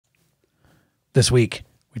This week,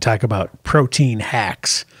 we talk about protein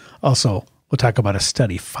hacks. Also, we'll talk about a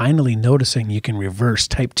study finally noticing you can reverse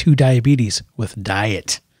type 2 diabetes with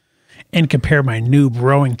diet, and compare my noob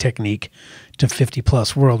rowing technique to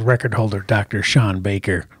 50-plus world record holder Dr. Shawn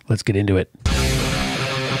Baker. Let's get into it.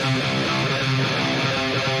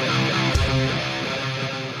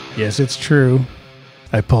 Yes, it's true.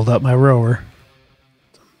 I pulled up my rower.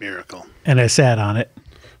 It's a miracle. And I sat on it.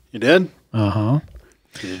 You did? Uh-huh.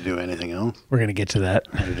 Did you do anything else? We're going to get to that.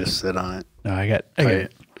 Or you just sit on it? No, I got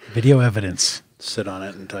video evidence. Sit on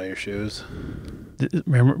it and tie your shoes?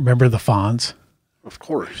 Remember the Fonz? Of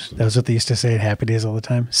course. That was what they used to say at Happy Days all the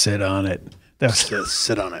time. Sit on it. That was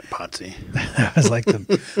sit on it, Potsy. That was like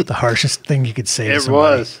the harshest thing you could say to It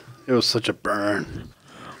somebody. was. It was such a burn.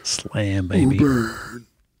 Slam, baby. Burn.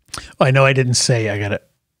 Oh, I know I didn't say I got it.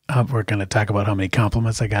 We're going to talk about how many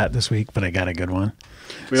compliments I got this week, but I got a good one.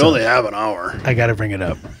 We only have an hour. I got to bring it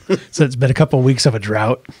up. So it's been a couple of weeks of a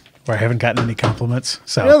drought where I haven't gotten any compliments.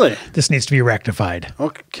 So Really? This needs to be rectified.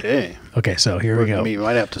 Okay. Okay, so here we go. You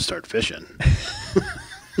might have to start fishing.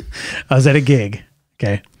 I was at a gig,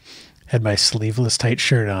 okay, had my sleeveless tight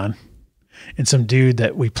shirt on, and some dude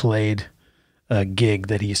that we played a gig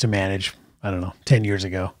that he used to manage, I don't know, 10 years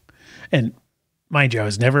ago. And mind you, I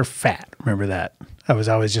was never fat. Remember that? I was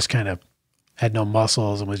always just kind of, had no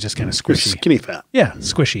muscles and was just kind of You're squishy. skinny fat. Yeah,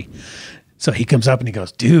 squishy. So he comes up and he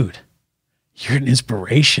goes, dude, you're an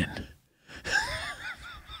inspiration.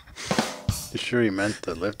 You sure you meant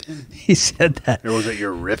the lifting? He said that. Or was it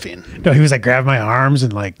your riffing? No, he was like grabbing my arms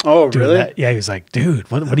and like, Oh, doing really? that. Yeah, he was like,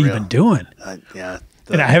 dude, what have you been doing? Yeah.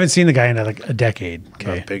 And I haven't seen the guy in like a decade. I'm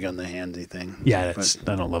Okay. not big on the handsy thing. Yeah,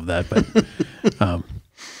 I don't love that, but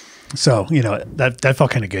so that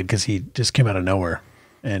felt kind of good because he just came out of nowhere,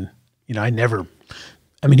 and he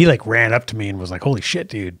like ran up to me and was like, "Holy shit,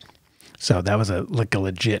 dude!" So that was a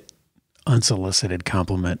legit, unsolicited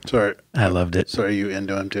compliment. Sorry, I loved it. So are you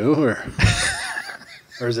into him too, or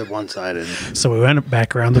is it one sided? So we went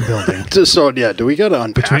back around the building. Do we got to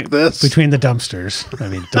unpack this between the dumpsters? I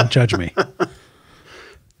mean, don't judge me.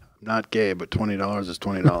 I'm not gay, but $20 is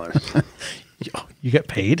 $20. You get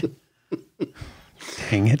paid?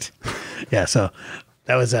 Dang it! Yeah, so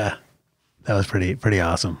that was pretty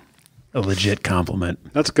awesome. A legit compliment.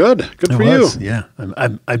 That's good. Good for you. Yeah,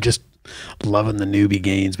 I'm just loving the newbie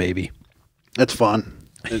gains, baby. It's fun.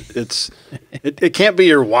 It can't be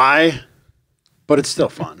your why, but it's still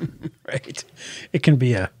fun. Right. It can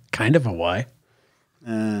be a kind of a why.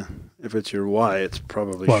 If it's your why, it's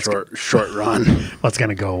probably short run. Well, it's going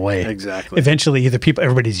to go away. Exactly. Eventually, either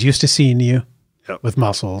everybody's used to seeing you Yep. with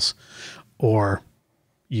muscles, or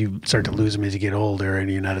you start to lose them as you get older, and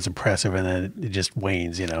you're not as impressive, and then it just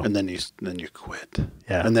wanes. And then you quit.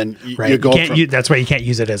 Yeah. And then right. you go from that's why you can't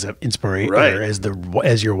use it as an inspiration Right. or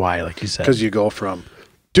as your why, like you said. because you go from,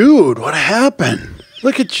 dude, what happened?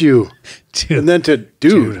 Look at you, and then to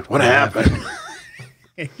dude, what happened?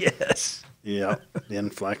 Yes. Yeah, the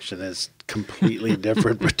inflection is completely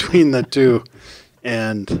different between the two,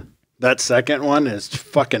 and that second one is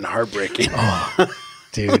fucking heartbreaking. Oh,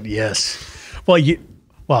 dude, yes. Well,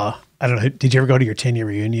 I don't know. Did you ever go to your 10-year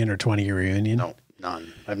reunion or 20-year reunion? No,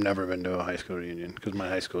 none. I've never been to a high school reunion because my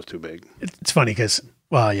high school is too big. It's funny because,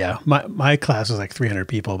 my class was like 300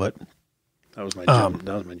 people, but That was my gym.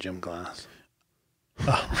 That was my gym class.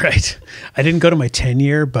 oh, right. I didn't go to my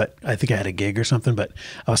 10-year, but I think I had a gig or something. But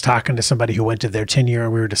I was talking to somebody who went to their 10-year,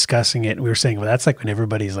 and we were discussing it. And we were saying, well, that's like when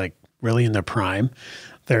everybody's like really in their prime.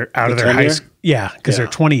 They're out of their high school. Yeah, because they're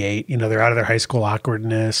 28. They're out of their high school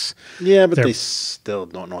awkwardness. Yeah, but they still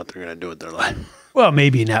don't know what they're going to do with their life. Well,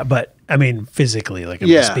 maybe not, but I mean, physically, like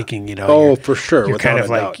I'm speaking, Oh, for sure. You're kind of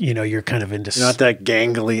like, doubt. you're kind of into. You're not that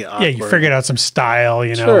gangly, awkward. Yeah, you figured out some style,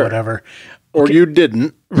 Sure. whatever. Or you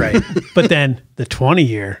didn't. Right. But then the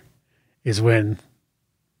 20-year is when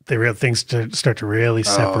the real things start to really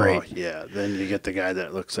separate. Oh, yeah. Then you get the guy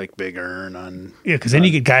that looks like Big Earn on. Yeah, because then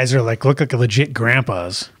you get guys that are look like legit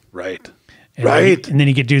grandpas. Right. And Right. And then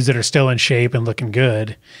you get dudes that are still in shape and looking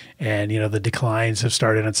good. And, the declines have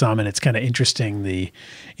started on some, and it's kind of interesting.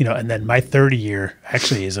 And then my 30-year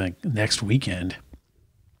actually is next weekend.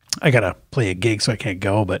 I got to play a gig, so I can't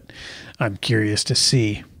go, but I'm curious to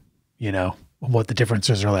see, what the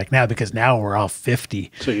differences are like now, because now we're all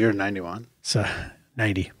 50. So you're 91? So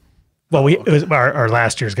 90. Well, it was our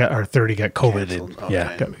last year's our 30 got COVID. And,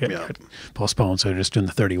 Okay. got postponed. So we're just doing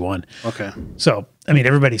the 31. Okay. So, I mean,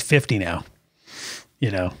 everybody's 50 now,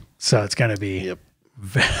 so it's going to be, Yep.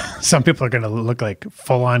 some people are going to look like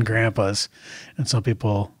full on grandpas, and some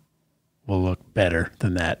people will look better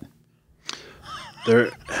than that.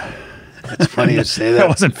 It's funny you say I that.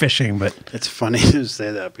 wasn't fishing, but It's funny you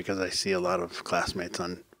say that because I see a lot of classmates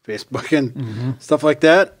on Facebook and stuff like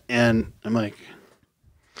that. And I'm like,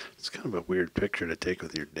 it's kind of a weird picture to take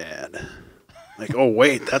with your dad. Like, oh,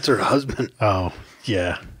 wait, that's her husband. oh,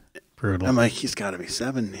 yeah. Brutal. I'm like, he's got to be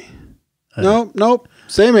 70. Nope.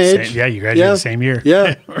 Same age. Yeah, you graduated the same year.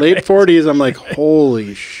 Yeah, late 40s. I'm like,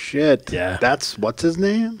 holy shit. Yeah. That's, what's his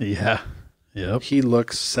name? Yeah. Yep. He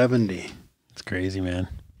looks 70. It's crazy, man.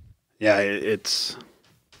 Yeah, it's.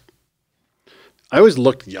 I always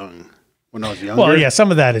looked young when I was younger. Well, yeah, some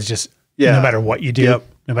of that is just Yeah. no matter what you do, Yep.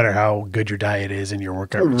 no matter how good your diet is and your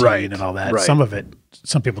workout routine Right, and all that. right. Some of it,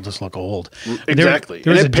 some people just look old. Exactly.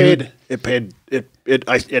 There was and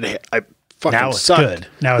I fucking Now it's sucked. good.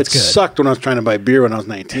 Now it's it good. sucked when I was trying to buy beer when I was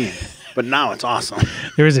 19, but now it's awesome.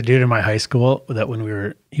 There was a dude in my high school that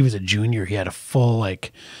he was a junior, he had a full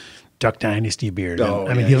like Duck Dynasty beard. Oh,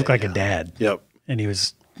 I mean, yeah, he looked yeah, like a dad. Yep. And he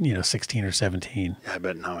was, 16 or 17. Yeah, I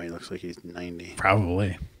bet now he looks like he's 90.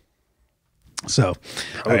 Probably. So,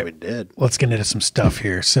 Probably all right, did. let's get into some stuff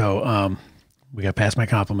here. So, we got past my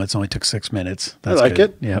compliments. Only took 6 minutes. That's like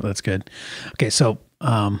good. it. Yeah, that's good. Okay, so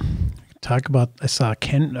talk about. I saw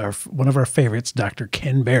Ken, one of our favorites, Dr.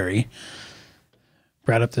 Ken Berry,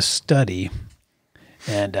 brought up this study,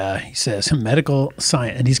 and he says medical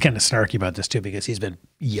science, and he's kind of snarky about this too because he's been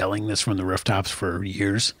yelling this from the rooftops for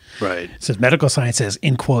years. Right. It says medical science has,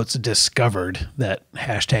 in quotes, discovered that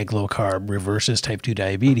hashtag low carb reverses type 2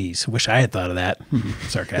 diabetes. Wish I had thought of that.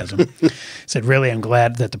 Sarcasm. Said, really, I'm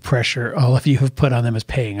glad that the pressure all of you have put on them is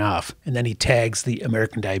paying off. And then he tags the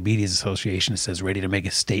American Diabetes Association and says, ready to make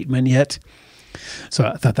a statement yet? So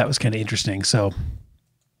I thought that was kind of interesting. So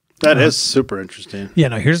That is super interesting. yeah,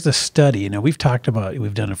 no, here's the study. We've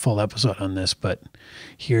done a full episode on this, but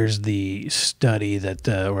here's the study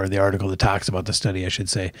or the article that talks about the study, I should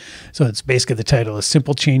say. So it's basically the title is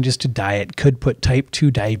Simple Changes to Diet Could Put Type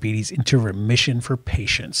 2 Diabetes into Remission for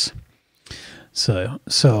Patients. So,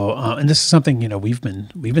 and this is something, we've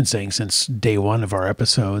been saying since day one of our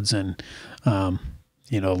episodes, and,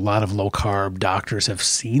 a lot of low carb doctors have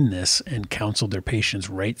seen this and counseled their patients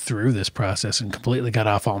right through this process and completely got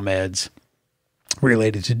off all meds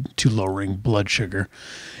related to lowering blood sugar.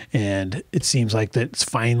 And it seems like that's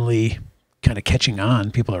finally kind of catching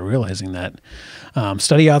on. People are realizing that.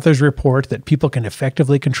 Study authors report that people can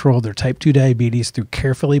effectively control their type 2 diabetes through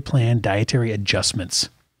carefully planned dietary adjustments.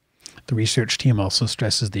 The research team also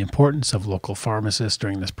stresses the importance of local pharmacists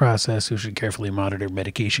during this process, who should carefully monitor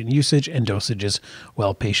medication usage and dosages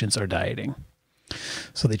while patients are dieting.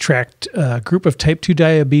 So they tracked a group of type 2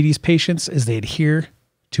 diabetes patients as they adhere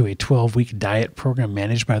to a 12-week diet program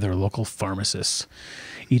managed by their local pharmacists.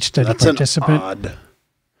 Each study That's participant... an odd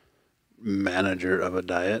manager of a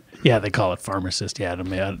diet. Yeah, they call it pharmacist. Yeah,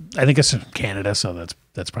 I think it's in Canada, so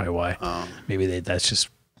that's probably why. Maybe that's just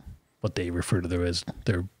what they refer to them as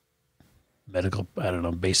their medical, I don't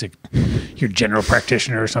know, basic, your general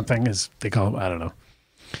practitioner or something, as they call them. I don't know.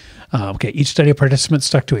 Okay, each study participant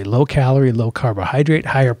stuck to a low-calorie, low-carbohydrate,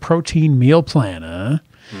 higher-protein meal plan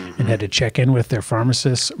and had to check in with their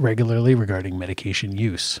pharmacists regularly regarding medication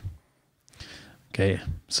use. Okay,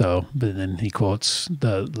 so, but then he quotes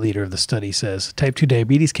the leader of the study says, type 2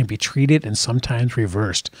 diabetes can be treated and sometimes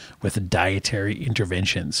reversed with dietary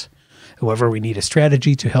interventions. However, we need a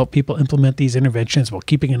strategy to help people implement these interventions while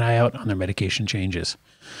keeping an eye out on their medication changes.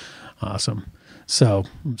 Awesome. So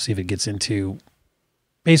let's see if it gets into,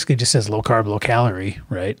 basically just says low carb, low calorie,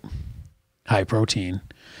 right? High protein.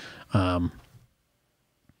 So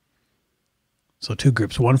two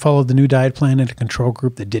groups. One followed the new diet plan and a control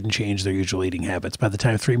group that didn't change their usual eating habits. By the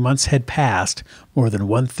time 3 months had passed, more than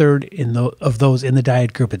 1/3 of those in the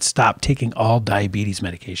diet group had stopped taking all diabetes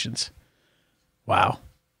medications. Wow.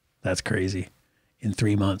 That's crazy. In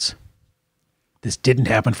 3 months. This didn't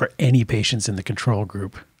happen for any patients in the control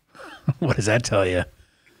group. What does that tell you?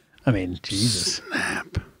 I mean, Jesus.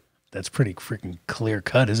 Snap. That's pretty freaking clear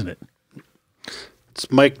cut, isn't it?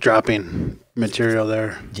 It's mic dropping material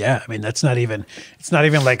there. Yeah, I mean, it's not even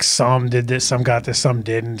like some did this, some got this, some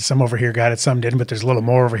didn't, some over here got it, some didn't, but there's a little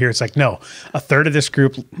more over here. It's like, no, 1/3 of this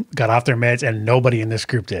group got off their meds and nobody in this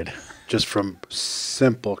group did. Just from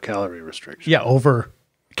simple calorie restriction. Yeah, over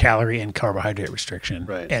calorie and carbohydrate restriction,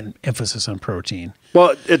 right, and emphasis on protein.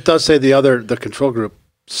 Well, it does say the control group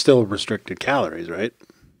still restricted calories, right?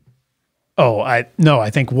 Oh, I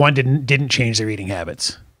think one didn't change their eating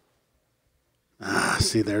habits.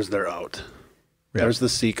 See, there's their out. Yep. There's the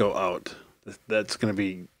Seco out. That's going to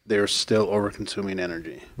be, they're still over consuming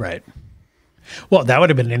energy. Right. Well, that would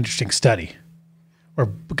have been an interesting study. or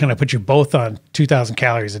kind of put you both on 2,000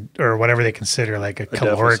 calories or whatever they consider like a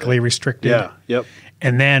calorically deficit. restricted. Yeah. Yep.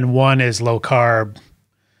 And then one is low carb,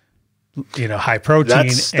 high protein,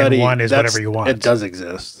 and one is whatever you want. It does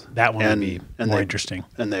exist. That one would be more interesting.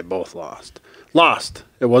 And they both lost. Lost.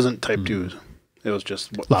 It wasn't type 2. It was just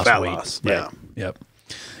fat weight. loss. Right. Yeah. Yep.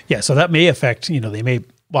 Yeah. So that may affect, they may,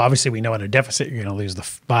 well, obviously we know in a deficit, you're going to lose the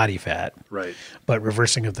body fat. Right. But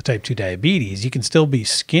reversing of the type 2 diabetes, you can still be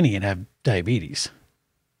skinny and have diabetes.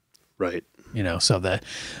 Right. So that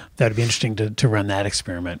would be interesting to run that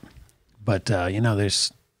experiment. But,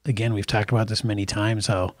 there's, again, we've talked about this many times,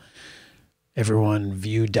 how everyone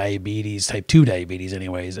viewed diabetes, type 2 diabetes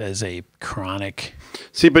anyways, as a chronic,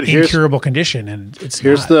 incurable condition. And it's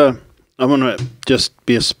not. I'm going to just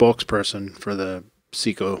be a spokesperson for the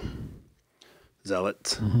Seco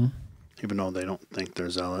zealots, even though they don't think they're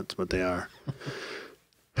zealots, but they are.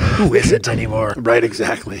 Who isn't anymore? Right,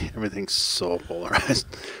 exactly. Everything's so polarized.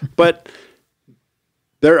 But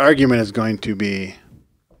their argument is going to be,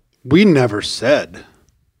 we never said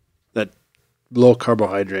that low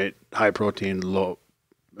carbohydrate, high protein, low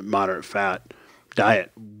moderate fat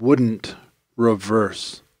diet wouldn't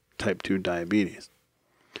reverse type 2 diabetes.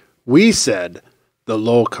 We said the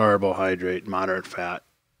low carbohydrate, moderate fat,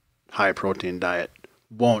 high protein diet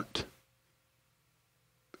won't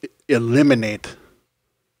eliminate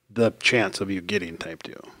the chance of you getting type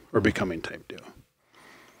 2 or becoming type 2.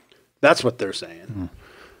 That's what they're saying.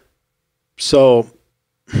 So,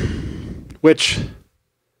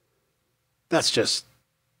 that's just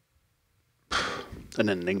an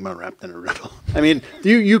enigma wrapped in a riddle. I mean,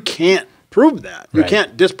 you can't prove that. You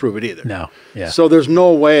can't disprove it either. No. Yeah. So there's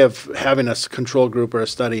no way of having a control group or a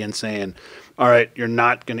study and saying, all right, you're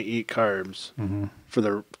not going to eat carbs for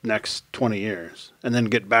the next 20 years and then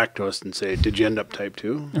get back to us and say, did you end up type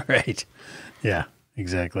 2? Right. Yeah,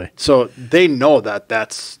 exactly. So they know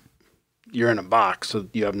that you're in a box, so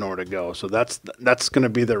you have nowhere to go. So that's going to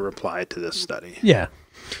be their reply to this study. Yeah.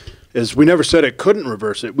 Is we never said it couldn't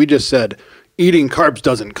reverse it. We just said eating carbs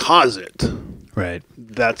doesn't cause it. Right.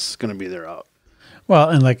 That's going to be their out. Well,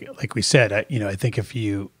 and like we said, I think if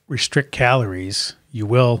you restrict calories, you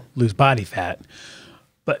will lose body fat.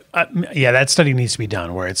 But that study needs to be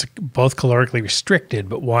done where it's both calorically restricted,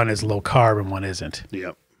 but one is low carb and one isn't.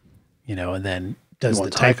 Yep. And then does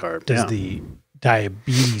the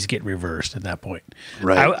diabetes get reversed at that point?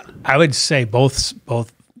 Right. I would say both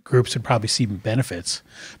groups would probably see benefits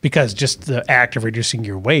because just the act of reducing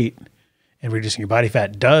your weight and reducing your body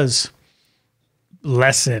fat does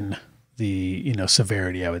lessen the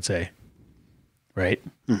severity, I would say, right?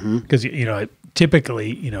 Because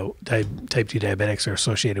typically type 2 diabetics are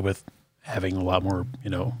associated with having a lot more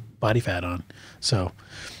body fat on. So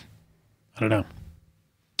I don't know.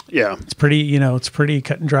 Yeah, it's pretty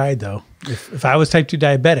cut and dried though. If I was type 2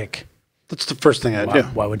 diabetic, that's the first thing I'd do.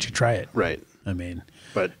 Why wouldn't you try it? Right. I mean,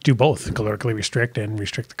 but do both, calorically restrict and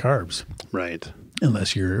restrict the carbs. Right.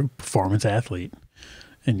 Unless you're a performance athlete.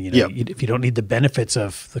 And, if you don't need the benefits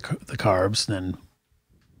of the carbs, then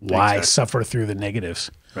why suffer through the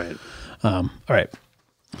negatives? Right. All right.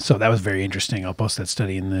 So that was very interesting. I'll post that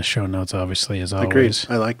study in the show notes, obviously, as always.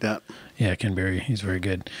 Agreed. I like that. Yeah, he's very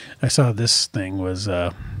good. I saw this thing was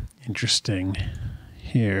interesting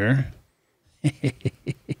here.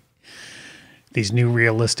 These new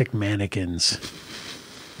realistic mannequins.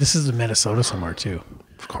 This is in Minnesota somewhere, too.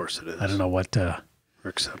 Of course it is. I don't know what... We're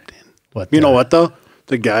accepting. What you know what, though?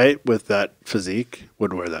 The guy with that physique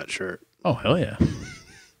would wear that shirt. Oh, hell yeah.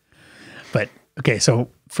 But, okay, so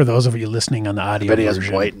for those of you listening on the audio I bet he version,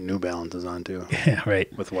 has white New Balances on, too. Yeah,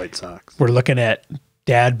 right. With white socks. We're looking at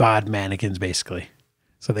dad bod mannequins, basically.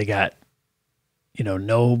 So they got,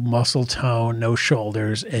 no muscle tone, no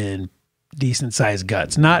shoulders, and decent-sized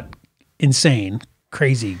guts. Not insane,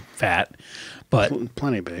 crazy fat, but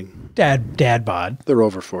plenty big. Dad bod. They're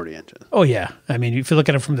over 40 inches. Oh yeah. I mean, if you look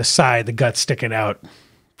at it from the side, the gut's sticking out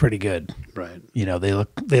pretty good. Right.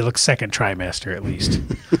 They look second trimester at least.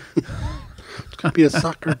 It's gonna be a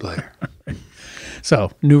soccer player.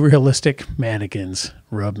 So new realistic mannequins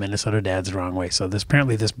rub Minnesota dads the wrong way. So this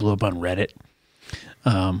blew up on Reddit.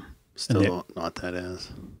 Still don't know what that is.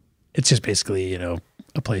 It's just basically,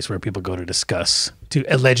 a place where people go to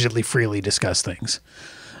allegedly freely discuss things.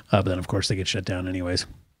 But then, of course, they get shut down anyways.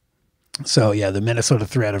 So, yeah, the Minnesota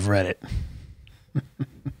thread of Reddit.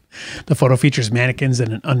 The photo features mannequins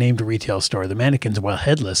in an unnamed retail store. The mannequins, while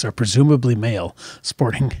headless, are presumably male,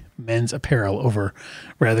 sporting men's apparel over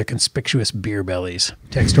rather conspicuous beer bellies.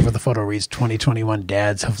 Text over the photo reads, 2021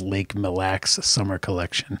 Dads of Lake Mille Lacs Summer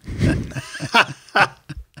Collection.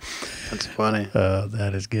 That's funny.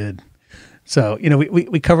 That is good. So,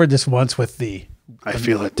 we covered this once with the I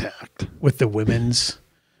feel attacked. with the women's,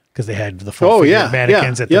 because they had the full figure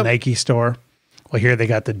mannequins at the Nike store. Well, here they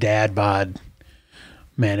got the dad bod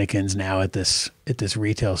mannequins now at this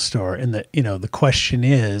retail store. And the question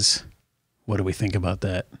is, what do we think about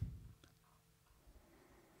that?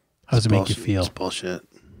 How does it make you feel? It's bullshit.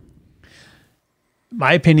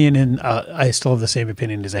 My opinion, and I still have the same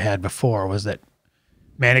opinion as I had before, was that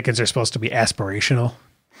mannequins are supposed to be aspirational,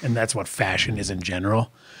 and that's what fashion is in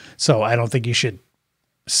general. So I don't think you should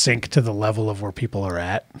sink to the level of where people are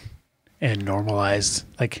at and normalize,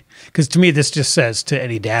 because to me, this just says to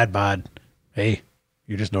any dad bod, hey,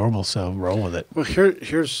 you're just normal, so roll with it. Well,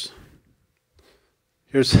 here's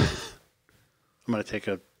I'm going to take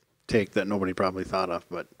a take that nobody probably thought of,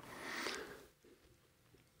 but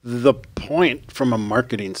the point from a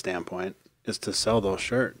marketing standpoint is to sell those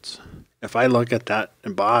shirts. If I look at that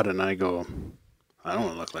and bod and I go, I don't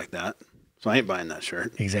want to look like that, so I ain't buying that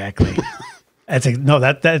shirt. Exactly.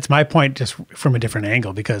 That's my point, just from a different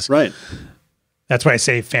angle, because that's why I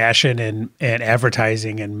say fashion and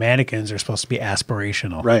advertising and mannequins are supposed to be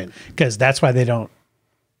aspirational, right? Because that's why they don't.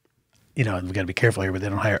 We got to be careful here, but they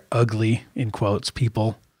don't hire ugly, in quotes,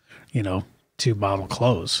 people, to model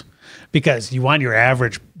clothes, because you want your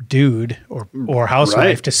average dude or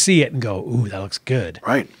housewife to see it and go, ooh, that looks good.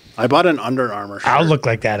 Right. I bought an Under Armour shirt. I'll look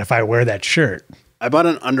like that if I wear that shirt. I bought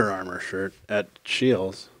an Under Armour shirt at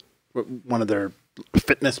Shields, one of their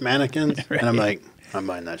fitness mannequins, and I'm like, I'm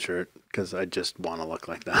buying that shirt because I just want to look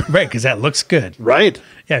like that. Right, because that looks good. Right.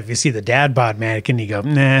 Yeah, if you see the dad bod mannequin, you go,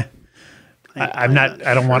 nah. I'm not.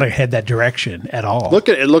 I don't want to head that direction at all. Look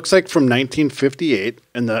at it. It looks like from 1958,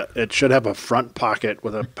 and it should have a front pocket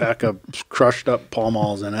with a pack of crushed up Pall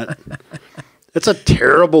Malls in it. It's a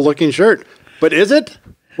terrible looking shirt, but is it?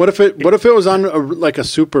 What if it was on like a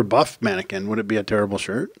super buff mannequin? Would it be a terrible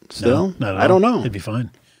shirt? Still, no, I don't know. It'd be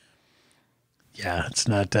fine. Yeah, it's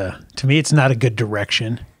not. To me, it's not a good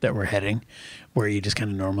direction that we're heading, where you just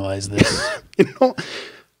kind of normalize this.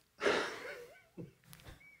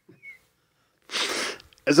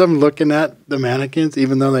 As I'm looking at the mannequins,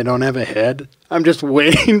 even though they don't have a head, I'm just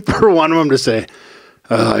waiting for one of them to say,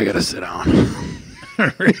 "Oh, I gotta sit down."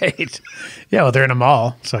 Right. Yeah. Well, they're in a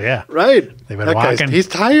mall, so yeah. Right. They've been walking. He's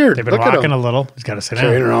tired. They've been walking a little. He's got to sit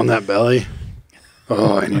carrying down. around that belly.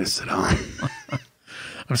 Oh, I need to sit down.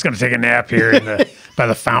 I'm just gonna take a nap here by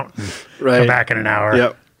the fountain. Right. Come back in an hour.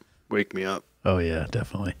 Yep. Wake me up. Oh yeah,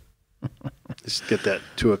 definitely. Just get that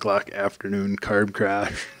 2:00 afternoon carb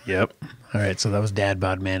crash. Yep. All right, so that was dad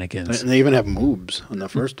bod mannequins. And they even have moobs on the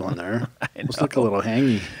first one there. Those look a little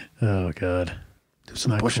hangy. Oh, God. Do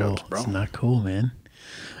some push-ups, bro. It's not cool, man.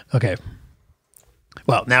 Okay.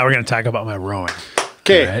 Well, now we're going to talk about my rowing.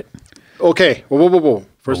 Okay. Right? Okay. Whoa.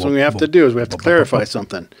 First thing we have to do is we have to clarify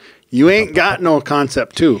something. You ain't got no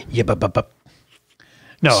concept two. Yeah,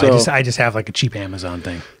 No, so, I just have like a cheap Amazon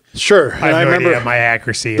thing. Sure. I remember my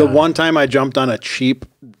accuracy. The one time I jumped on a cheap,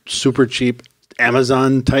 super cheap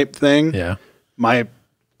Amazon type thing. Yeah. My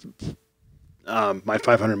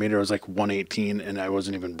 500 meter was like 118 and I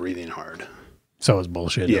wasn't even breathing hard. So it was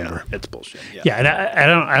bullshit. Yeah, number. it's bullshit. Yeah,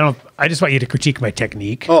 and I just want you to critique my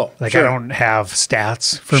technique. Oh, like sure. I don't have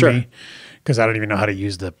stats for me because I don't even know how to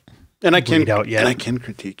use the I can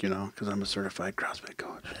critique, because I'm a certified CrossFit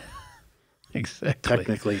coach. Exactly.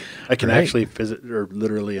 Technically, I can actually visit or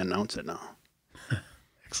literally announce it now.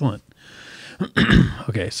 Excellent.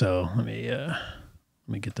 Okay, so let me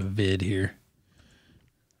get the vid here.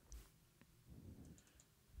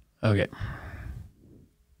 Okay.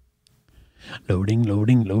 Loading.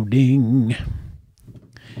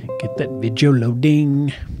 Get that video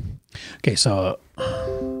loading. Okay, so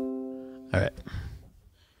all right.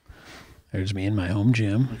 There's me in my home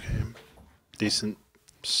gym. Okay. Decent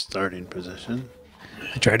starting position.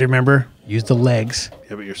 I tried to remember, use the legs.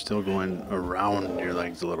 Yeah, but you're still going around your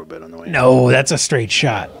legs a little bit on the way. No, that's a straight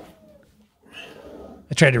shot.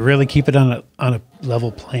 I tried to really keep it on a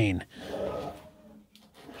level plane.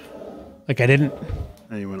 Like I didn't.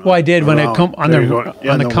 Well, I did when I come on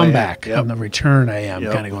the comeback. On the return, I am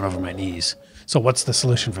kind of going over my knees. So what's the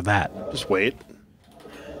solution for that? Just wait.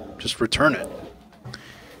 Just return it.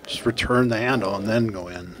 Just return the handle and then go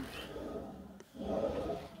in.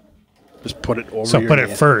 Just put it over. So put it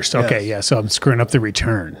first. Yes. Okay, yeah. So I'm screwing up the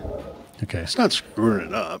return. Okay. It's not screwing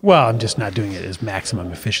it up. Well, I'm just not doing it as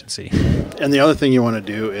maximum efficiency. And the other thing you want to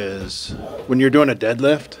do is when you're doing a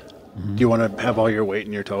deadlift, do you want to have all your weight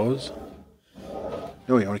in your toes?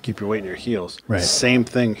 No, you want to keep your weight in your heels. Right. Same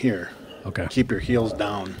thing here. Okay. Keep your heels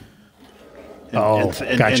down.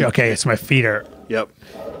 Gotcha. Okay, so my feet are. Yep.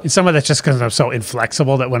 And some of that's just because I'm so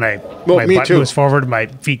inflexible that when my me butt too. moves forward, my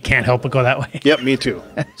feet can't help but go that way. Yep, me too.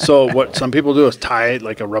 So what some people do is tie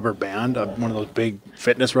like a rubber band, one of those big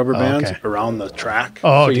fitness rubber bands, okay. around the track.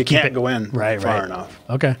 Oh, so to you keep can't it go in far enough.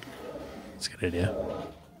 Okay. That's a good idea.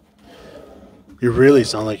 You really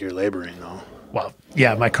sound like you're laboring, though. Well,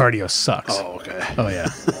 yeah, my cardio sucks. Oh, okay. Oh, yeah.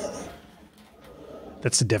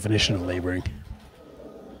 That's the definition of laboring.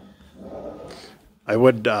 I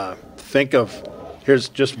would think of, here's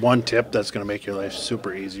just one tip that's going to make your life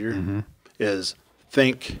super easier, is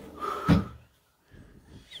think,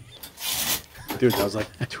 dude, that was like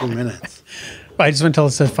 2 minutes. I just went until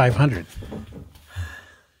it said 500.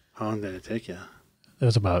 How long did it take you? It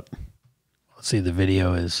was about, let's see, the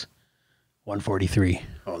video is 143.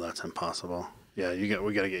 Oh, that's impossible. Yeah,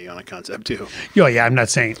 we got to get you on a concept too. Oh, yeah, I'm not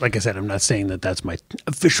saying, like I said, I'm not saying that that's my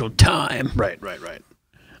official time. Right.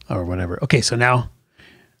 Or whatever. Okay, so now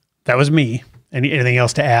that was me. Anything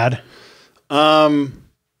else to add?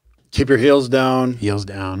 Keep your heels down. Heels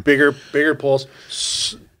down. Bigger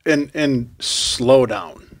pulse, and slow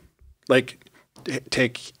down. Like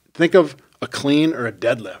think of a clean or a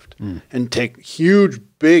deadlift, and take huge,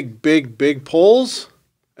 big pulls,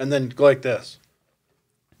 and then go like this.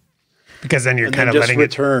 Because then you're And kind then of just letting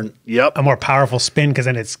return. Yep. a more powerful spin because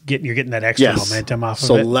then you're getting that extra momentum off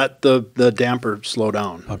So of it. let the damper slow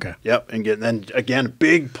down. Okay. Yep. And then again,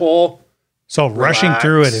 big pull. So rushing Relax.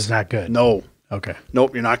 through it is not good. No. Okay.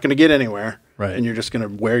 Nope. You're not going to get anywhere. Right. And you're just going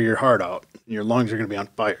to wear your heart out. Your lungs are going to be on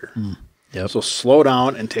fire. Yep. So slow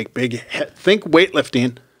down and take think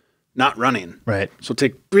weightlifting, not running. Right. So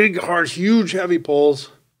take big, hard, huge, heavy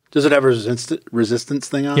pulls. Does it have a resistance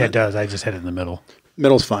thing on it? Yeah, it does. I just hit it in the middle.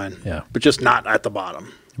 Middle's fine. Yeah. But just not at the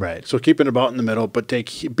bottom. Right. So keep it about in the middle, but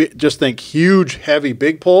just think huge, heavy,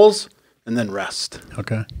 big pulls, and then rest.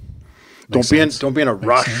 Okay. Don't be in a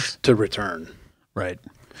rush sense. to return. Right.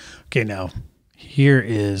 Okay, now here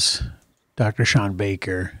is Dr. Shawn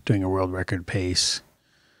Baker doing a world record pace.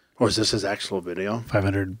 Or is this his actual video?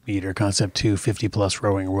 500 meter concept 2, 50 plus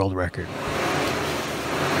rowing world record.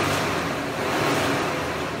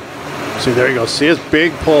 See, there you go. See his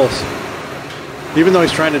big pulse. Even though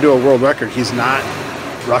he's trying to do a world record, he's not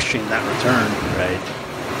rushing that return. Right.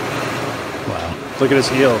 Wow. Look at his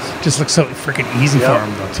heels. Just looks so freaking easy for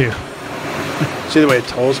him though too. See the way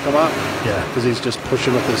his toes come up? Yeah. Because he's just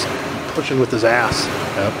pushing with his ass.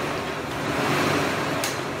 Yep.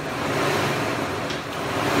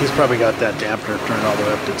 He's probably got that dampener turned all the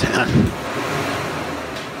way up to 10.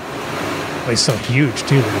 Well, he's so huge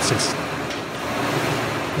too that it's just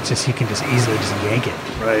you can just easily just yank it.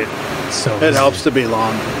 Right. So It helps to be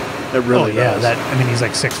long. It really does. He's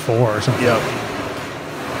like 6'4" or something. Yep.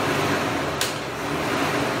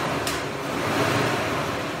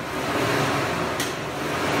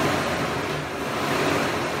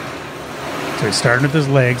 So he's starting with his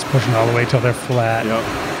legs, pushing all the way till they're flat. Yep.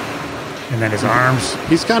 And then his arms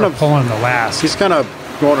He's kind of pulling the last. He's kind of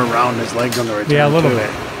going around his legs on the return. Yeah, a little too. bit.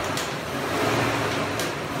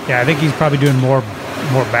 Yeah, I think he's probably doing more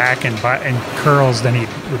back and curls than he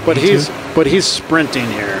would But need he's sprinting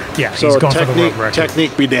here. Yeah, so he's going for the world record.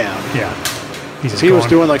 Technique be damned. Yeah. If he was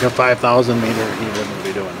doing like a 5,000 meter, he wouldn't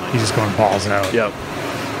be doing like He's just going balls out. Yep.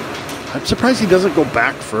 I'm surprised he doesn't go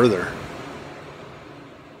back further.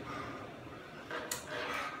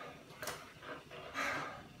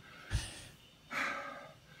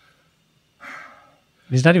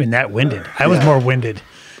 He's not even that winded. I was more winded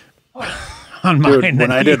on mine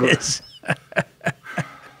than he is.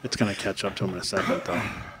 It's going to catch up to him in a second, though.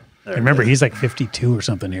 I remember he's like 52 or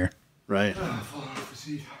something here. Right.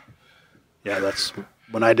 Yeah, that's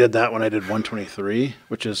when I did that. When I did 123,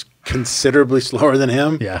 which is considerably slower than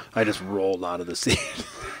him. Yeah, I just rolled out of the seat.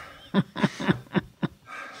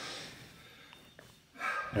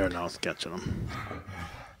 There, now it's catching him.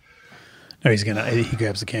 No, he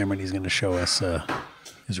grabs the camera and he's gonna show us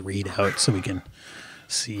his readout so we can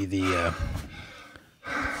see the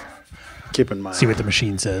Keep in mind. see what the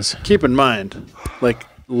machine says. Keep in mind, like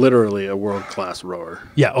literally a world-class rower.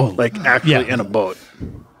 Yeah. Oh, Like actually in a boat.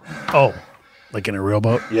 Oh, like in a real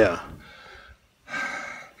boat. Yeah.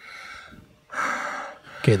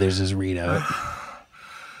 Okay, there's his readout.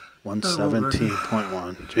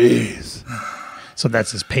 117.1. Jeez. So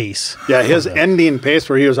that's his pace. Yeah, his ending pace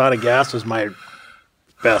where he was out of gas was my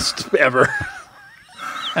best ever.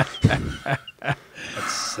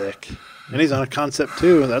 That's sick. And he's on a concept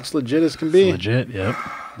too. That's legit as can be. It's legit. Yep.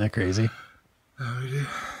 Isn't that crazy? Look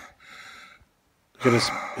at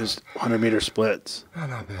his 100-meter splits. Oh,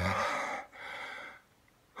 not bad.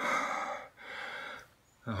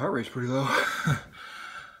 The heart rate's pretty low.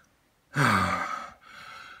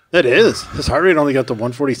 It is. His heart rate only got to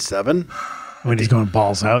 147. When he's going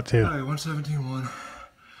balls out, too. All right, 117.1.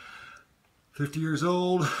 50 years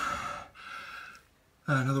old.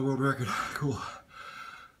 Another world record. Cool.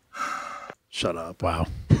 Shut up. Wow.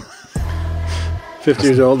 50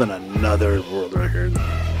 years old and another world record.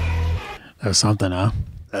 That was something, huh?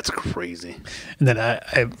 That's crazy. And then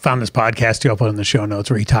I found this podcast, too. I'll put in the show notes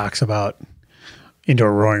where he talks about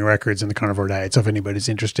indoor rowing records and the carnivore diet. So if anybody's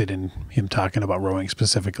interested in him talking about rowing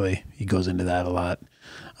specifically, he goes into that a lot.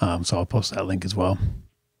 So I'll post that link as well.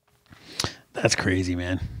 That's crazy,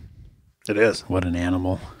 man. It is. What an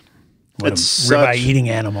animal. What It's a ribeye eating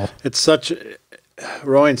animal.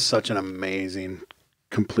 Rowing's such an amazing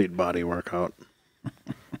complete body workout.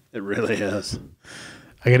 It really is.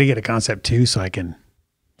 I got to get a concept too so I can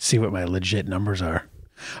see what my legit numbers are.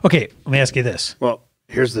 Okay, let me ask you this. Well,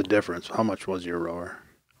 here's the difference. How much was your rower?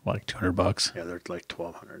 Like $200? Yeah, they're like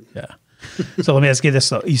 1,200. Yeah. So let me ask you this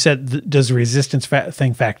though. You said, does the resistance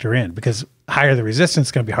thing factor in? Because higher the resistance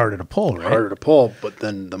is going to be harder to pull, right? Harder to pull, but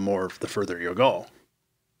then the further you'll go.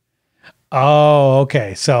 Oh,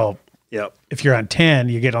 okay. So Yep. if you're on 10,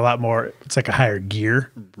 you get a lot more, it's like a higher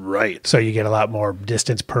gear. Right. So you get a lot more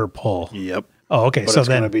distance per pull. Yep. Oh, okay. But So it's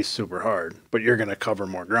going to then, be super hard, but you're going to cover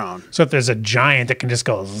more ground. so if there's a giant that can just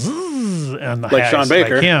go zzz on the Like Shawn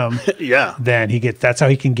Baker. like him, Yeah. then that's how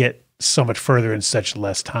he can get so much further in such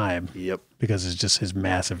less time. Yep. Because it's just his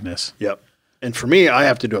massiveness. Yep. And for me, I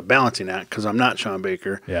have to do a balancing act because I'm not Shawn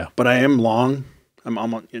Baker. Yeah. But I am long. I'm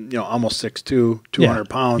almost 6'2", 200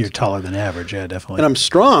 pounds. You're taller than average. Yeah, definitely. And I'm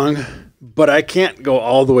strong, but I can't go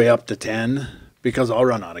all the way up to 10 because I'll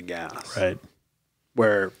run out of gas. Right.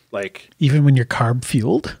 Where like, Even when you're carb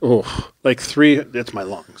fueled? it's my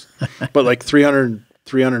lungs. But like 300,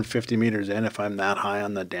 350 meters in, if I'm that high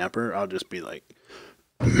on the damper, I'll just be like,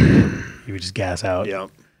 You would just gas out. yeah.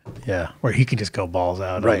 Yeah. Where he can just go balls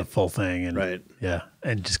out on the full thing. And Right. Yeah.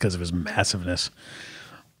 And just because of his massiveness.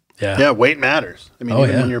 Yeah. Yeah, weight matters. I mean, Oh,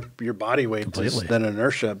 even yeah. when your body weight is Completely. then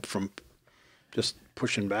inertia from just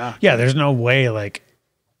pushing back. Yeah. There's no way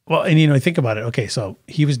and think about it. Okay. So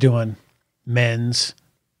he was doing men's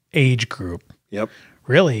age group. Yep.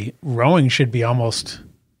 Really, rowing should be almost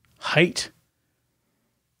height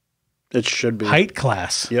It should be. height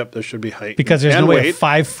class. Yep, there should be height. Because there's and no way a weight.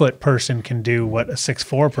 5-foot person can do what a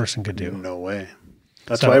 6'4" person could do. No way.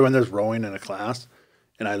 That's So- why when there's rowing in a class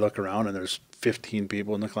and I look around and there's 15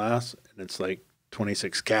 people in the class and it's like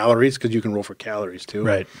 26 calories because you can row for calories too.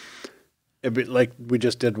 Right. It'd be like we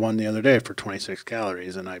just did one the other day for 26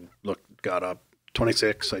 calories and I got up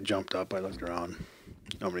 26. I jumped up. I looked around.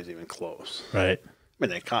 Nobody's even close. Right. I mean,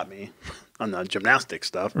 they caught me on the gymnastic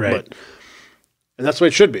stuff. Right. And that's what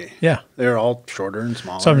it should be. Yeah. They're all shorter and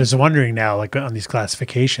smaller. So I'm just wondering now, like on these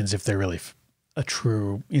classifications, if they're really a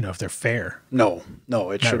true, if they're fair. No,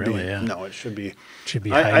 it should really, be. yeah. No, it should be. It should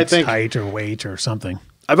be I think- height or weight or something.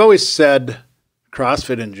 I've always said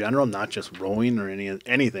CrossFit in general, not just rowing or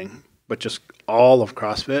anything, but just all of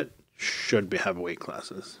CrossFit should have weight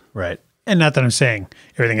classes. Right. And not that I'm saying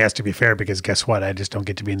everything has to be fair, because guess what? I just don't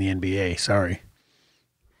get to be in the NBA. Sorry.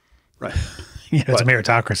 Right. It's a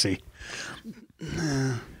meritocracy.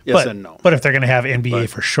 Yes and no. But if they're going to have NBA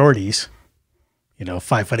for shorties,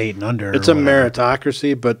 5'8" and under. It's or a whatever.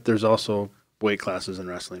 meritocracy, but there's also weight classes in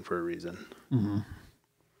wrestling for a reason. Mm-hmm.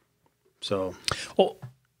 So, Well,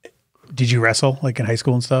 did you wrestle like in high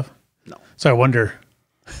school and stuff? no. So I wonder.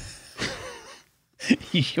 I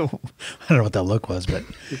don't know what that look was, but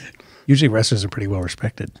usually wrestlers are pretty well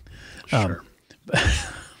respected. Sure.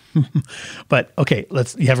 But okay,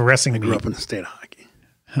 you have a wrestling Grew meet. up in the state of hockey.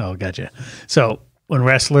 Oh, gotcha. So when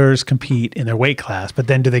wrestlers compete in their weight class, but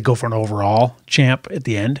then do they go for an overall champ at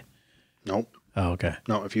the end? Nope. Oh, okay.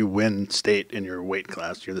 No, if you win state in your weight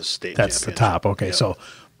class, you're the state That's the championship. top. Okay. Yep.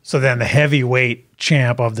 So then the heavyweight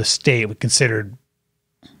champ of the state would considered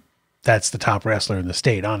that's the top wrestler in the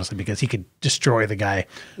state, honestly, because he could destroy the guy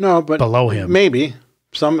no, but below him. Maybe.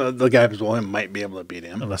 Some of the guys below him might be able to beat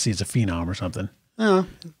him. unless he's a phenom or something. Yeah.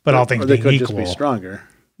 But all things or they being could equal. just be stronger.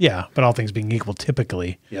 Yeah, but all things being equal,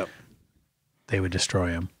 typically Yep. they would destroy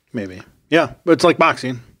him. Maybe. Yeah, but it's like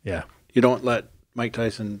boxing. Yeah. You don't let Mike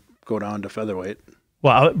Tyson go down to featherweight.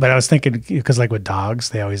 Well, but I was thinking, because like with dogs,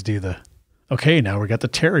 they always do now we got the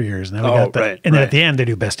terriers. Now we got right, and then right. at the end they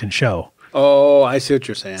do best in show. Oh, I see what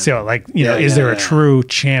you're saying. So is Yeah, there a yeah. true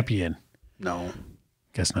champion? No,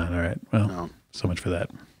 Guess not. All right. Well, no. so much for that.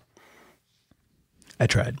 I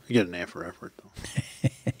tried. You get an A for effort, though.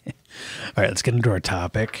 All right, let's get into our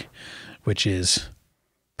topic, which is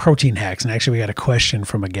protein hacks. And actually, we got a question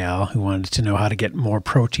from a gal who wanted to know how to get more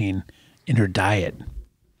protein in her diet,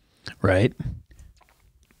 right?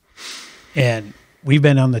 And we've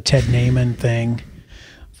been on the Ted Naiman thing,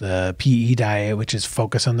 the PE diet, which is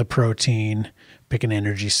focus on the protein, pick an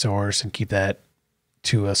energy source and keep that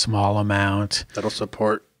to a small amount. That'll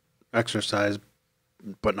support exercise,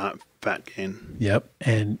 but not fat gain. Yep.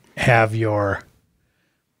 And have your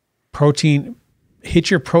protein, hit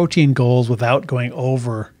your protein goals without going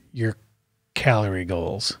over your calorie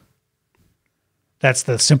goals. That's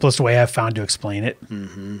the simplest way I've found to explain it.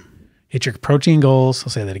 Mm-hmm. Hit your protein goals. I'll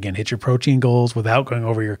say that again. Hit your protein goals without going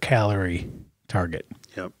over your calorie target.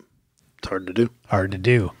 Yep. It's hard to do. Hard to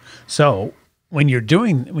do. So when you're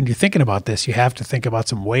thinking about this, you have to think about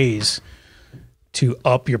some ways to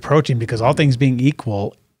up your protein, because all things being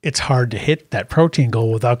equal, it's hard to hit that protein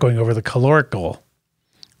goal without going over the caloric goal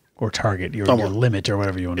or target, your limit or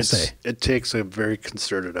whatever you want to say. It takes a very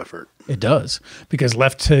concerted effort. It does, because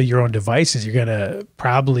left to your own devices, you're going to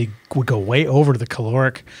probably go way over the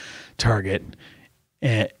caloric target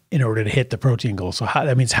in order to hit the protein goal. So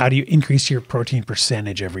that means how do you increase your protein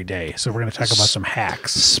percentage every day? So we're going to talk about some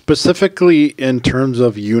hacks. Specifically in terms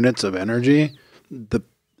of units of energy, the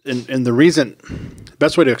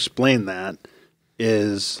best way to explain that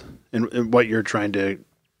is, and what you're trying to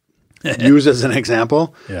use as an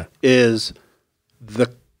example, is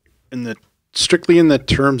strictly in the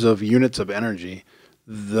terms of units of energy,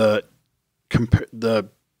 the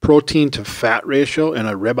protein to fat ratio in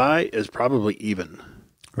a ribeye is probably even.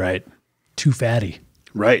 Right. Too fatty.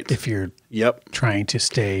 Right. If you're trying to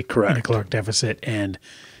stay in a caloric deficit and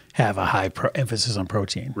have a high emphasis on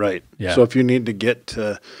protein. Right. Yeah. So if you need to get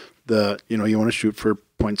to you want to shoot for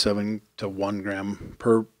 0.7 to 1 gram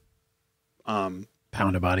per pound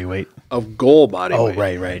of body weight. Of goal body weight.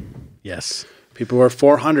 Oh, right. Yes. People who are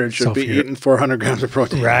 400 should be eating 400 grams of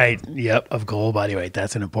protein. Right. Yep. Of goal body weight.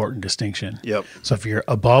 That's an important distinction. Yep. So if you're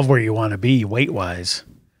above where you want to be weight-wise,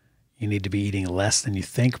 you need to be eating less than you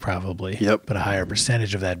think probably. Yep. But a higher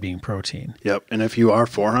percentage of that being protein. Yep. And if you are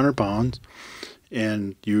 400 pounds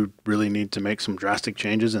and you really need to make some drastic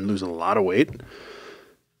changes and lose a lot of weight,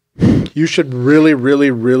 you should really, really,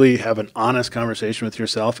 really have an honest conversation with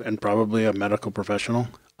yourself and probably a medical professional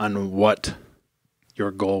on what your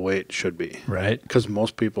goal weight should be. Right. Because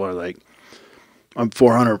most people are like, I'm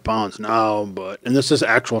 400 pounds now, and this is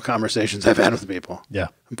actual conversations I've had with people. Yeah.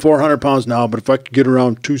 I'm 400 pounds now, but if I could get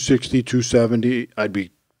around 260, 270, I'd be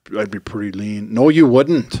pretty lean. No, you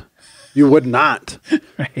wouldn't. You would not.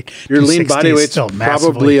 Right. Your lean body weight's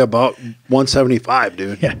probably about 175,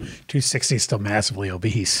 dude. Yeah. 260 is still massively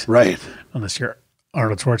obese. Right. Unless you're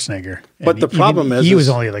Arnold Schwarzenegger. But the problem is... He was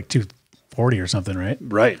only like 240 or something, right?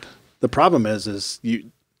 Right. The problem is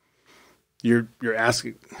you're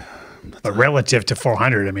asking... But relative to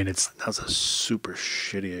 400, I mean, That's a super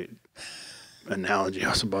shitty analogy I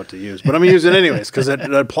was about to use. But I'm going to use it anyways because it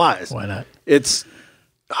applies. Why not? It's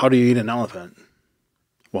how do you eat an elephant?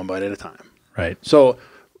 One bite at a time. Right. So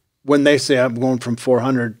when they say I'm going from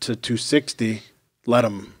 400 to 260, let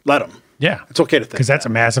them. Yeah. It's okay to think. Because that's a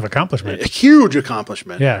massive accomplishment. A huge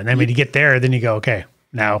accomplishment. Yeah. And then when you get there, then you go, okay,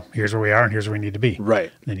 now here's where we are and here's where we need to be.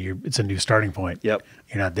 Right. And then it's a new starting point. Yep.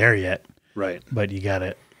 You're not there yet. Right. But you got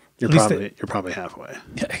it. You're probably halfway.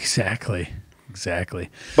 Yeah, exactly.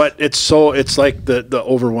 But it's like the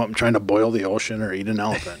overwhelm trying to boil the ocean or eat an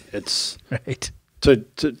elephant. It's right. To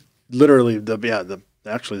literally the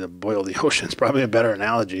boil the ocean is probably a better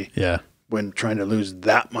analogy. Yeah. When trying to lose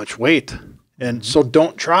that much weight. And so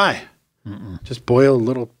don't try. Just boil a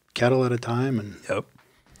little kettle at a time and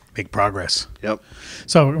make progress. Yep.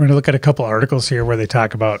 So we're going to look at a couple articles here where they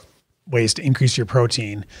talk about ways to increase your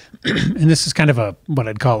protein. And this is kind of what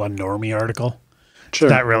I'd call a normie article. Sure.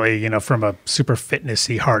 It's not really, from a super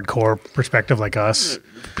fitnessy hardcore perspective like us.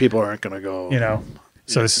 People aren't going to go,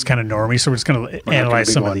 So this is kind of normie. So we're just going to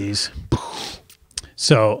analyze some of these.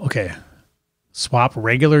 So, okay. Swap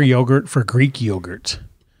regular yogurt for Greek yogurt.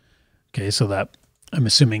 Okay. So that I'm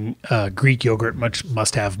assuming Greek yogurt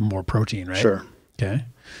must have more protein, right? Sure. Okay.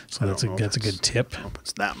 So that's a good tip. I don't know if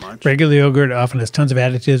it's that much. Regular yogurt often has tons of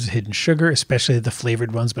additives, hidden sugar, especially the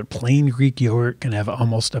flavored ones, but plain Greek yogurt can have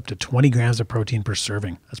almost up to 20 grams of protein per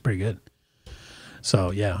serving. That's pretty good.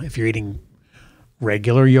 So yeah, if you're eating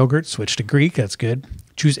regular yogurt, switch to Greek. That's good.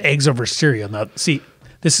 Choose eggs over cereal. Now, see,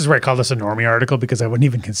 this is where I call this a normie article because I wouldn't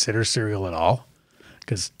even consider cereal at all.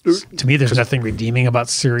 Because to me, there's nothing redeeming about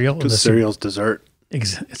cereal. Because cereal's dessert.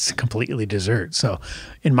 It's completely dessert. So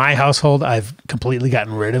in my household, I've completely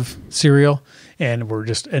gotten rid of cereal, and we're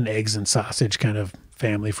just an eggs and sausage kind of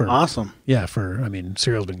family. Awesome. Yeah,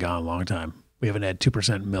 cereal's been gone a long time. We haven't had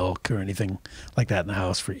 2% milk or anything like that in the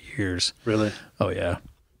house for years. Really? Oh, yeah.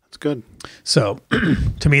 That's good. So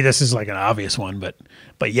to me, this is like an obvious one, but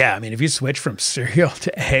yeah, if you switch from cereal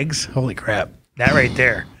to eggs, holy crap. That right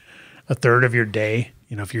there, a third of your day,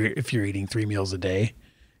 you know, if you're eating 3 meals a day,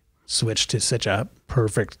 switch to such a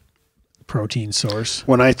perfect protein source.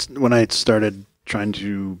 When I started trying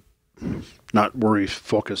to not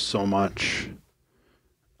focus so much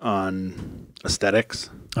on aesthetics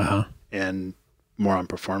and more on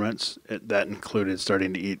performance, that included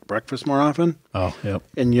starting to eat breakfast more often. Oh, yep.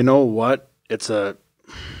 And you know what? We're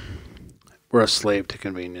a slave to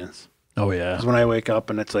convenience. Oh, yeah. Because when I wake up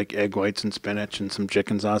and it's like egg whites and spinach and some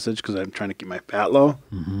chicken sausage because I'm trying to keep my fat low,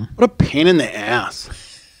 what a pain in the ass.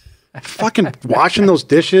 Fucking washing those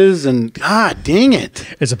dishes and God dang it.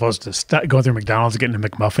 As opposed to going through McDonald's and getting a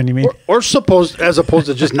McMuffin, you mean? As opposed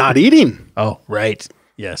to just not eating. Oh, right.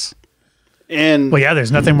 Yes. And well, yeah,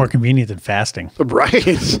 there's nothing more convenient than fasting.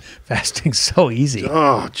 Right. Fasting's so easy.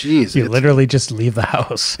 Oh, geez. You literally just leave the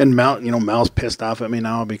house. And Mal's pissed off at me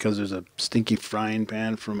now because there's a stinky frying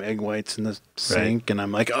pan from egg whites in the sink. And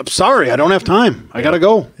I'm like, I'm sorry, I don't have time. I got to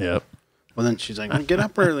go. Yep. Well, then she's like, get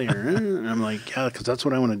up earlier. And I'm like, yeah, because that's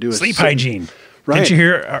what I want to do. Sleep hygiene. Right. Didn't you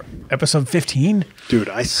hear episode 15? Dude,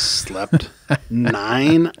 I slept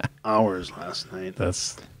 9 hours last night.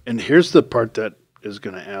 And here's the part that is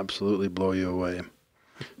going to absolutely blow you away.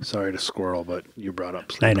 Sorry to squirrel, but you brought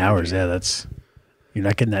up sleep 9 hours. hygiene. Yeah, you're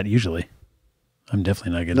not getting that usually. I'm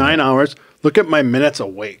definitely not getting 9 that. hours. Look at my minutes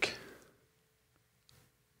awake.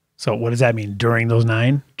 So what does that mean? During those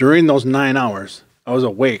 9? During those 9 hours, I was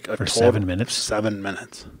awake for 7 minutes. 7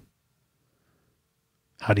 minutes.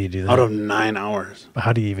 How do you do that? Out of 9 hours.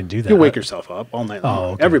 How do you even do that? You wake yourself up all night long.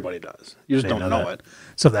 Oh, okay. Everybody does. You just don't know it.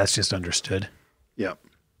 So that's just understood. Yep.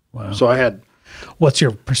 Wow. So I had. What's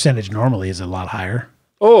your percentage normally? Is it a lot higher?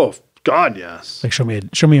 Oh God, yes. Like show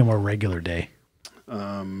me a more regular day.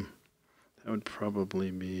 That would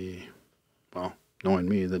probably be, well, knowing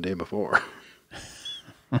me, the day before.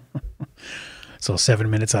 So 7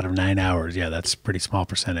 minutes out of 9 hours. Yeah, that's a pretty small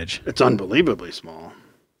percentage. It's unbelievably small.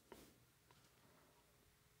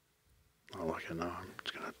 Oh, look at now. I'm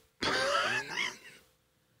just gonna.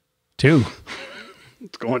 2.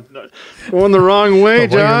 It's going the wrong way,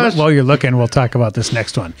 Josh. While you're looking, we'll talk about this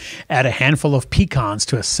next one. Add a handful of pecans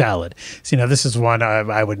to a salad. So, this is one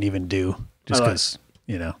I wouldn't even do just because,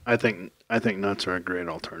 I think nuts are a great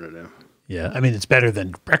alternative. Yeah. I mean, it's better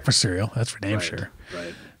than breakfast cereal. That's for damn sure.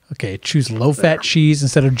 Right. Okay. Choose low-fat cheese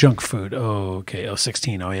instead of junk food. Oh, okay. Oh,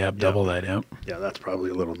 16. Oh, yeah. Double that. Yep. Yeah, that's probably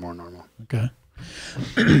a little more normal. Okay.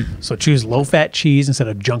 So choose low-fat cheese instead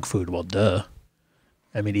of junk food. Well, duh.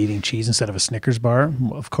 I mean, eating cheese instead of a Snickers bar?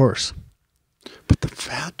 Of course. But the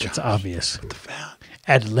fat, Josh. It's obvious. But the fat.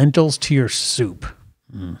 Add lentils to your soup.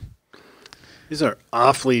 These are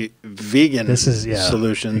awfully vegan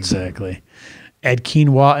solutions. Exactly. Add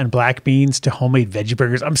quinoa and black beans to homemade veggie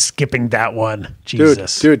burgers. I'm skipping that one.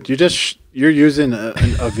 Jesus. Dude, you're using a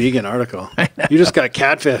vegan article. You just got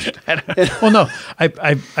catfished. Well, no,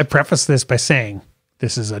 I preface this by saying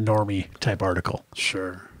this is a normie type article.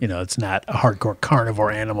 Sure. It's not a hardcore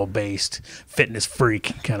carnivore animal based fitness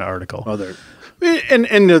freak kind of article. Oh,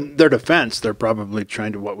 in their defense, they're probably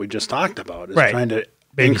trying to what we just talked about is trying to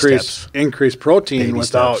increase protein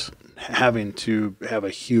without having to have a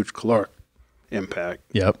huge caloric impact.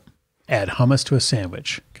 Yep. Add hummus to a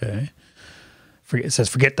sandwich. Okay. It says,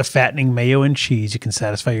 forget the fattening mayo and cheese. You can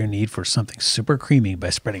satisfy your need for something super creamy by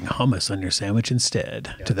spreading hummus on your sandwich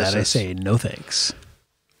instead. To that I say, no thanks.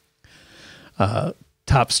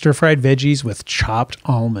 Top stir-fried veggies with chopped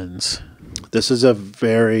almonds. This is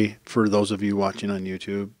for those of you watching on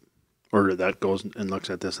YouTube, or that goes and looks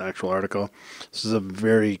at this actual article, this is a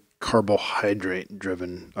very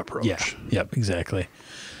carbohydrate-driven approach. Yeah, yep, exactly.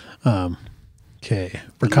 Okay.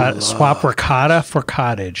 Swap ricotta for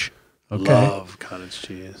cottage. Okay. Love cottage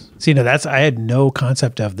cheese. See, I had no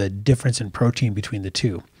concept of the difference in protein between the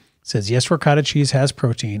two. It says, yes, ricotta cheese has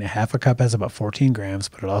protein. A half a cup has about 14 grams,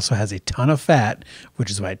 but it also has a ton of fat,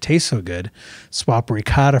 which is why it tastes so good. Swap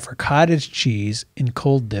ricotta for cottage cheese in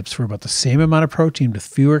cold dips for about the same amount of protein with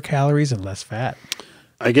fewer calories and less fat.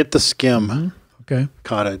 I get the skim Okay.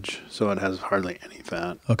 cottage, so it has hardly any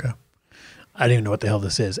fat. Okay. I don't even know what the hell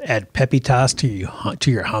this is. Add pepitas to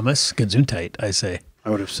your hummus. Gesundheit, I say. I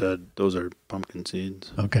would have said those are pumpkin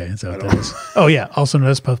seeds. Okay, is that what that is? Oh yeah, also known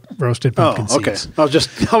as roasted pumpkin seeds. I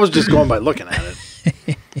was just going by looking at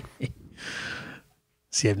it.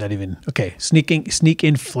 See, I've not even sneak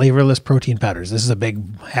in flavorless protein powders. This is a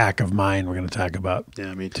big hack of mine we're going to talk about.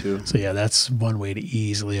 Yeah, me too. So yeah, that's one way to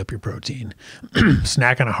easily up your protein.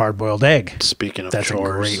 Snack on a hard-boiled egg. Speaking of that's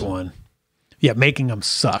chores. a great one. Yeah, making them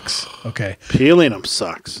sucks. Okay. Peeling them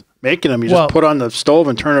sucks. Making them, you just put on the stove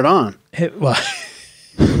and turn it on.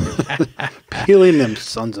 Peeling them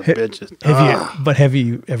sons of bitches. Have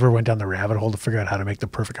you ever went down the rabbit hole to figure out how to make the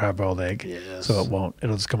perfect hard-boiled egg? Yes. So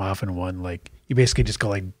it'll just come off in one, like, you basically just go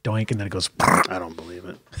like doink and then it goes. I don't believe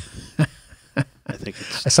it. I think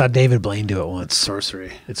I saw David Blaine do it once.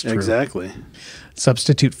 sorcery. It's true. Exactly.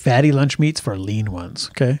 Substitute fatty lunch meats for lean ones,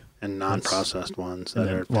 okay? And non-processed ones and that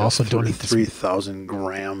then are we'll also don't eat 3,000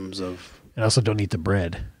 grams of. And also don't eat the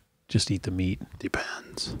bread. Just eat the meat.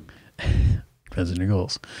 Depends. Depends on your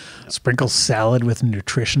goals. Yep. Sprinkle salad with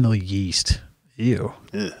nutritional yeast. Ew.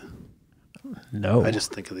 Ugh. No. I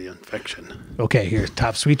just think of the infection. Okay, here's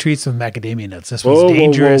top sweet treats with macadamia nuts. This one's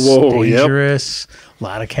dangerous. Dangerous. Yep. A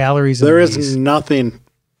lot of calories. There is nothing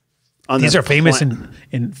on these this are famous in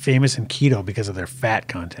keto because of their fat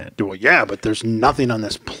content. Well, yeah, but there's nothing on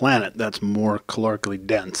this planet that's more calorically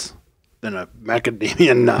dense than a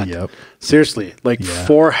macadamia nut. Yep. Seriously, like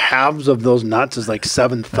 4 halves of those nuts is like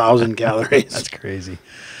 7,000 calories. That's crazy.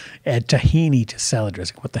 Add tahini to salad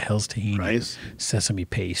dressing. What the hell's tahini? Rice. Sesame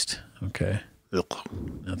paste. Okay. Ugh.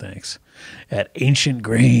 No thanks. Add ancient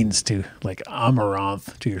grains to like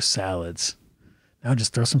amaranth to your salads. Now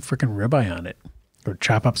just throw some freaking ribeye on it, or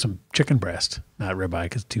chop up some chicken breast. Not ribeye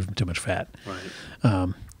because too much fat.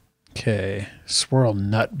 Right. Okay. Swirl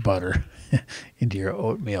nut butter into your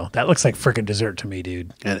oatmeal. That looks like freaking dessert to me,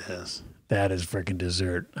 dude. It is. That is freaking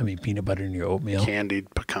dessert. I mean, peanut butter in your oatmeal.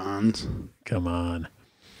 Candied pecans. Come on.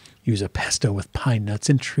 Use a pesto with pine nuts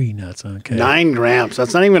and tree nuts. Okay. 9 grams.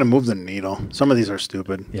 That's not even going to move the needle. Some of these are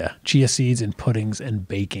stupid. Yeah. Chia seeds in puddings and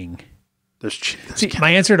baking. See,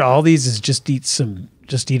 my answer to all these is just eat some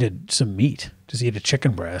meat. Just eat a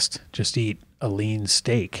chicken breast. Just eat a lean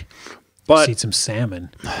steak. But just eat some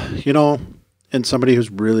salmon. You know, and somebody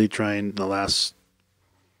who's really trying the last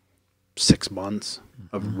 6 months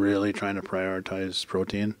of really trying to prioritize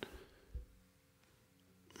protein,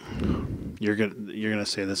 you're gonna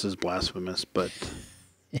say this is blasphemous, but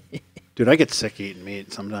dude, I get sick eating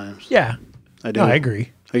meat sometimes. Yeah, I do. No, I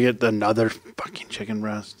agree. I get another fucking chicken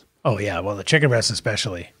breast. Oh yeah, well the chicken breast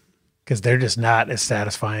especially, because they're just not as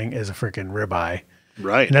satisfying as a freaking ribeye.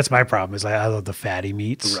 Right. And that's my problem. Is I love the fatty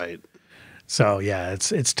meats. Right. So yeah,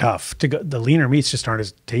 it's tough to go. The leaner meats just aren't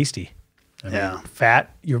as tasty. I mean,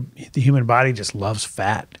 fat. The human body just loves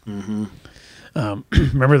fat. Mm-hmm.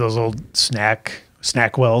 Remember those old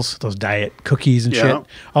Snackwells, those diet cookies and shit?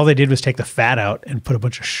 All they did was take the fat out and put a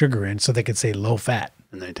bunch of sugar in so they could say low fat.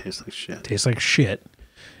 And they taste like shit. Taste like shit.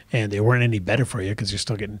 And they weren't any better for you because you're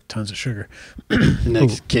still getting tons of sugar. The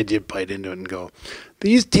next kid, you bite into it and go,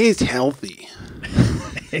 these taste healthy.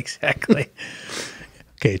 Exactly.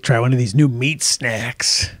 Okay, try one of these new meat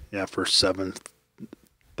snacks. Yeah, for $7,000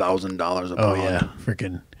 a pound. Oh, yeah.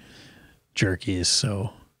 Freaking jerky is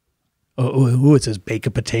so... Oh, it says bake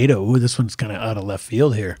a potato. Ooh, this one's kind of out of left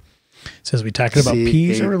field here. It says we talked about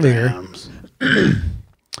peas earlier.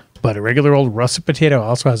 But a regular old russet potato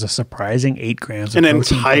also has a surprising 8 grams of protein. An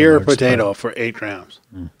entire potato for 8 grams.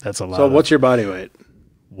 That's a lot. So what's your body weight?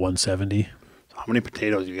 170. So how many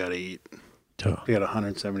potatoes you got to eat? You got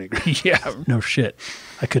 170 grams. Yeah, no shit.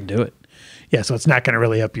 I couldn't do it. Yeah, so it's not going to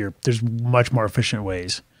really up your... There's much more efficient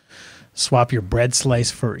ways. Swap your bread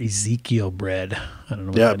slice for Ezekiel bread. I don't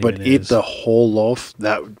know what that but even eat is. the whole loaf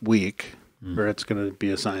that week, or it's going to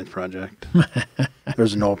be a science project.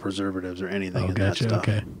 There's no preservatives or anything in that stuff.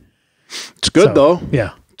 Okay. It's good, though.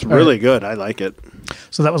 Yeah. It's really good. I like it.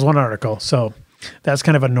 So that was one article. So that's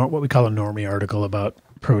kind of what we call a normie article about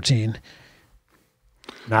protein.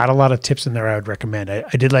 Not a lot of tips in there I would recommend. I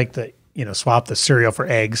did like the, swap the cereal for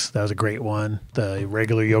eggs. That was a great one. The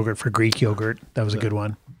regular yogurt for Greek yogurt. That was a good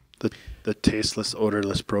one. The tasteless,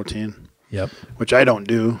 odorless protein. Yep. Which I don't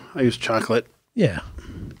do. I use chocolate. Yeah.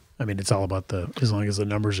 I mean, it's all about as long as the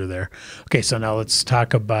numbers are there. Okay, so now let's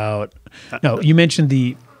talk about, you mentioned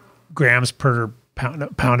the grams per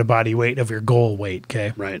pound of body weight of your goal weight,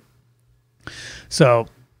 okay? Right. So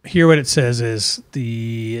here what it says is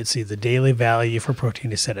the daily value for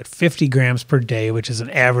protein is set at 50 grams per day, which is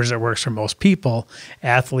an average that works for most people,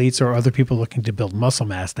 athletes or other people looking to build muscle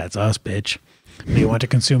mass. That's us, bitch. They want to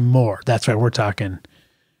consume more. That's why we're talking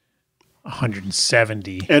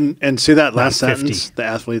 170. And see that last sentence, the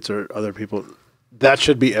athletes or other people, that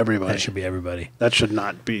should be everybody. That should be everybody. That should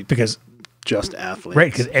not be because just athletes.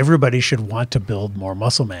 Right, because everybody should want to build more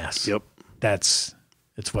muscle mass. Yep. It's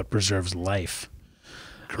what preserves life.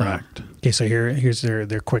 Correct. Okay, so here's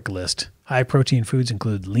their quick list. High protein foods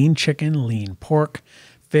include lean chicken, lean pork,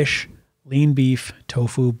 fish, lean beef,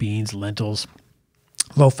 tofu, beans, lentils,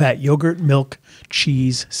 low-fat yogurt, milk,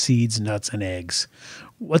 cheese, seeds, nuts, and eggs.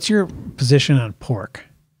 What's your position on pork?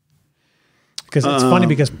 Because it's funny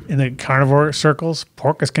because in the carnivore circles,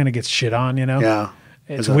 pork kind of gets shit on, Yeah.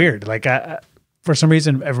 It's weird. Like for some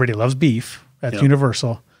reason, everybody loves beef. That's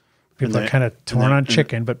universal. People are kind of torn on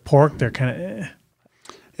chicken, but pork, they're kind of.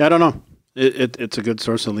 Yeah, I don't know. It's a good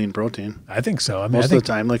source of lean protein. I think so. I mean, most of the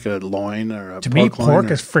time, like a loin or a to me, pork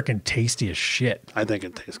is freaking tasty as shit. I think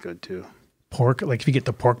it tastes good too. Pork, like if you get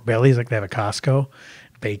the pork bellies like they have at Costco,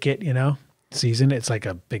 bake it, season. It's like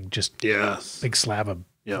a big, big slab of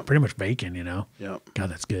pretty much bacon, Yeah. God,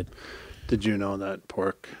 that's good. Did you know that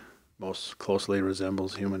pork most closely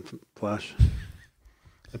resembles human flesh?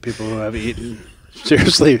 The people who have eaten,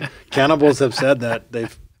 seriously, cannibals have said that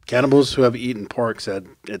cannibals who have eaten pork said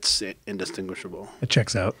it's indistinguishable. It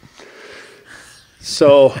checks out.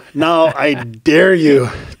 So now I dare you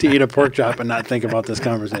to eat a pork chop and not think about this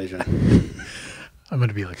conversation. I'm going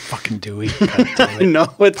to be like fucking Dewey. I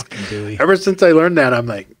know it's fucking Dewey. Ever since I learned that, I'm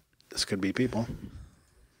like, this could be people.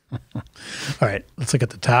 All right, let's look at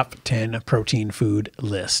the top 10 protein food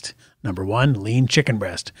list. Number 1, lean chicken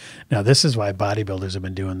breast. Now, this is why bodybuilders have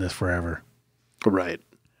been doing this forever. Right.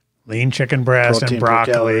 Lean chicken breast Protein and per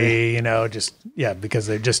calorie. broccoli, because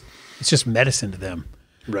it's just medicine to them.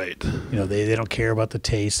 Right. They don't care about the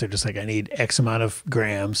taste. They're just like, I need X amount of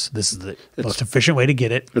grams. This is the most efficient way to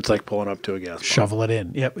get it. It's like pulling up to a gas pump. Shovel it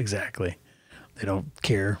in. Yep, exactly. They don't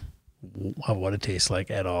care what it tastes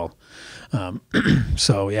like at all.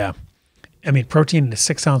 So, yeah. I mean, protein in a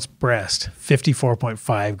 6-ounce breast,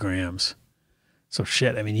 54.5 grams. So,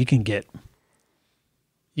 shit. I mean, you can get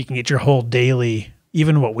your whole daily,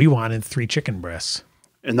 even what we want in 3 chicken breasts.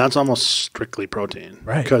 And that's almost strictly protein.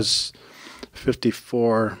 Right. Because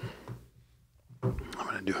 54, I'm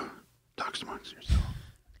going to do talks amongst yourself.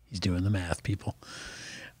 He's doing the math, people.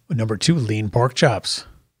 Number 2, lean pork chops.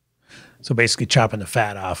 So basically chopping the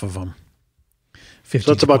fat off of them.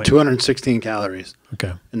 So it's about 216 calories.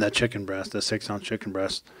 Okay. In that chicken breast, the 6-ounce chicken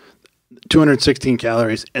breast. 216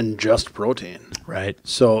 calories and just protein. Right.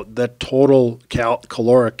 So the total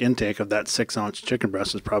caloric intake of that 6-ounce chicken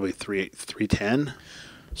breast is probably 310.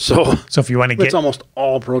 So if you want to get, it's almost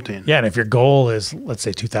all protein. Yeah, and if your goal is, let's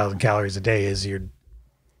say 2,000 calories a day is your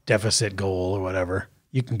deficit goal or whatever,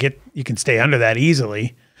 you can stay under that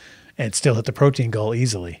easily and still hit the protein goal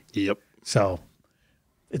easily. Yep. So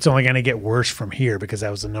it's only going to get worse from here because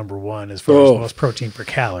that was the number 1 as far as most protein per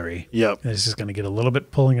calorie. Yep. And it's just going to get a little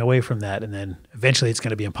bit pulling away from that, and then eventually it's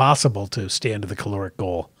going to be impossible to stay under the caloric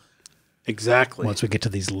goal. Exactly. Once we get to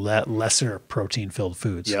these lesser protein-filled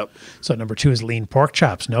foods. Yep. So number 2 is lean pork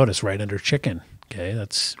chops. Notice right under chicken. Okay,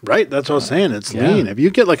 that's right. That's what I was saying. It's lean. If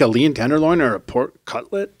you get like a lean tenderloin or a pork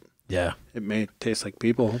cutlet, it may taste like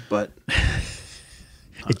people, but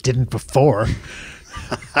it didn't before.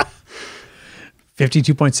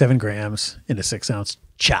 52.7 grams in a 6-ounce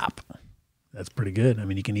chop. That's pretty good. I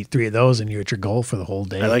mean, you can eat 3 of those and you're at your goal for the whole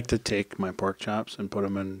day. I like to take my pork chops and put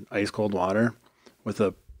them in ice cold water with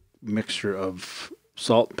a mixture of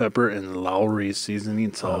salt, pepper, and Lowry's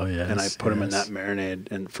seasoning salt. And I put them in that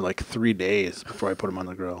marinade and for like 3 days before I put them on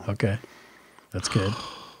the grill. Okay. That's good.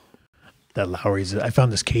 That Lowry's, I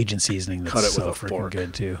found this Cajun seasoning that's so freaking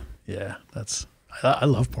good too. Yeah, I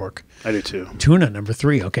love pork. I do too. Tuna, number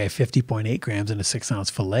 3. Okay, 50.8 grams in a 6-ounce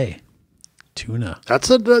filet. Tuna.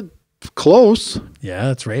 That's close. Yeah,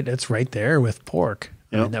 that's right. That's right there with pork.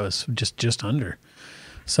 Yep. I mean, that was just under.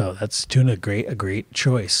 So that's tuna, a great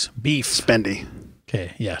choice. Beef. Spendy.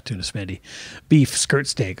 Okay, yeah, tuna spendy. Beef, skirt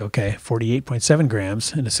steak, okay, 48.7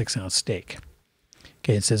 grams in a 6-ounce steak.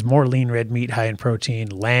 Okay, it says more lean red meat, high in protein,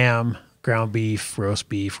 lamb, ground beef, roast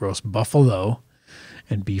buffalo,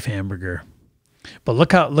 and beef hamburger. But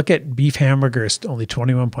look at beef hamburger is only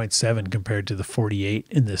 21.7 compared to the 48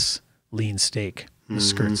 in this lean steak, the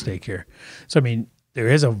skirt steak here. So, I mean, there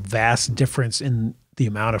is a vast difference in the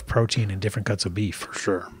amount of protein in different cuts of beef. For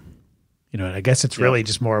sure. And I guess it's really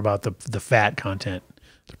just more about the fat content,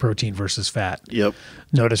 the protein versus fat. Yep.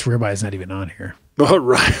 Notice ribeye is not even on here. Oh,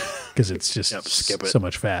 right. Because it's just skip it. So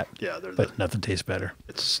much fat. Yeah. But nothing tastes better.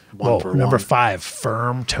 It's one for number one. 5,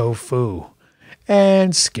 firm tofu.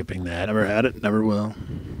 And skipping that. Never had it, never will.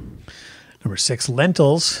 Number 6,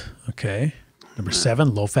 lentils. Okay. Number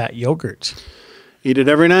 7, low-fat yogurt. Eat it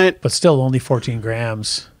every night. But still only 14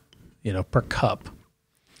 grams, per cup.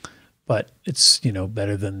 But it's,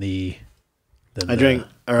 better than the... I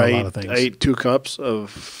ate 2 cups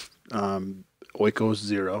of Oikos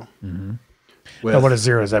Zero. Mm-hmm. Now, what is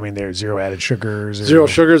zero? Does that mean there's 0 added sugar? Zero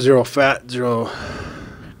sugar, 0 fat, 0...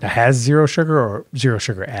 Now, has 0 sugar or 0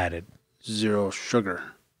 sugar added? 0 sugar.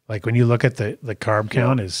 Like when you look at the carb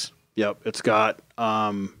count is... Yep. It's got,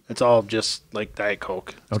 it's all just like Diet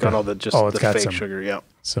Coke. It's got all the fake sugar. Yep.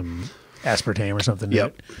 Some aspartame or something.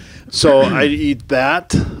 Yep. So I eat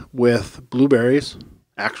that with blueberries,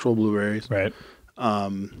 actual blueberries. Right.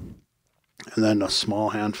 And then a small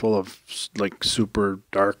handful of like super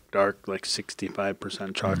dark, like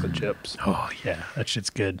 65% chocolate chips. Oh yeah, that shit's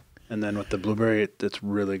good. And then with the blueberry, it's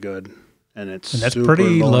really good. And it's And that's super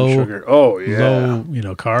pretty low low in sugar. Oh yeah,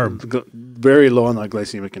 Low, carb. Very low on the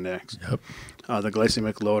glycemic index. Yep. The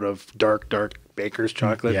glycemic load of dark Baker's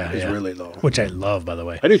chocolate is really low. Which I love, by the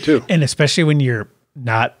way. I do too. And especially when you're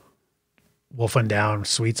not wolfing down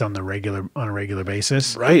sweets on a regular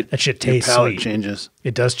basis. Right. That shit Your tastes palate sweet. changes.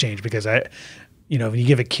 It does change because when you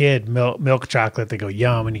give a kid milk chocolate, they go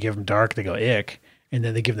yum, and you give them dark, they go ick, and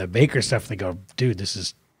then they give them the Baker stuff, they go, dude, this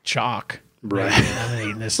is chalk. Right. I'm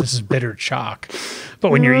eating this. This is bitter chalk.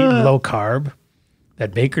 But when you're eating low carb,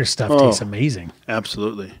 that Baker stuff tastes amazing.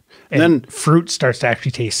 Absolutely. And then fruit starts to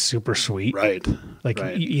actually taste super sweet. right. Like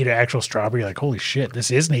right. you eat an actual strawberry, you're like, holy shit, this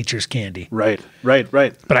is nature's candy. Right.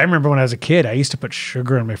 But I remember when I was a kid, I used to put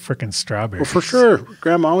sugar on my freaking strawberries. Well, for sure.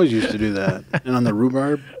 Grandma always used to do that. And on the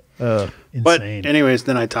rhubarb. Insane. But anyways,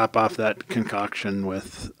 then I top off that concoction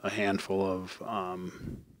with a handful of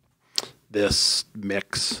this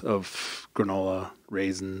mix of granola,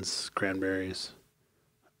 raisins, cranberries,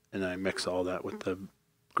 and I mix all that with the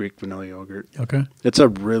Greek vanilla yogurt. Okay. It's a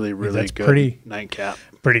really, really That's good nightcap.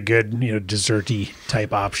 Pretty good, desserty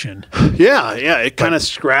type option. Yeah. It kind of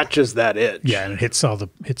scratches that itch. Yeah, and it hits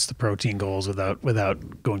the protein goals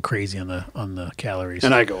without going crazy on the calories.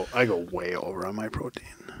 And I go way over on my protein.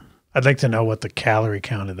 I'd like to know what the calorie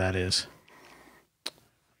count of that is.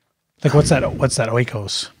 Like what's that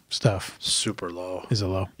Oikos stuff? Super low. Is it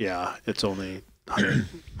low? Yeah, it's only 100,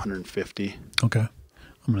 150. Okay.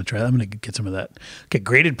 I'm going to try that. I'm going to get some of that. Okay,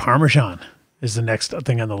 grated Parmesan is the next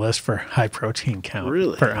thing on the list for high protein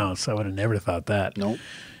count per ounce. I would have never thought that. Nope.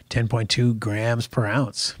 10.2 grams per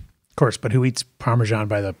ounce. Of course, but who eats Parmesan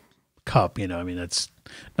by the cup? That's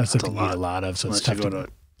not something you eat a lot of, so Unless it's tough you go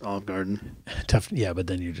to Olive Garden. tough. Yeah, but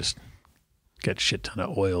then you just get a shit ton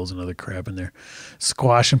of oils and other crap in there.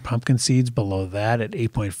 Squash and pumpkin seeds below that at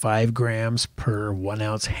 8.5 grams per 1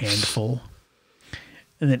 ounce handful.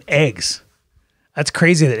 And then eggs. That's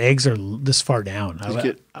crazy that eggs are this far down. I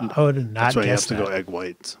would have not That's why you have guessed to that. go egg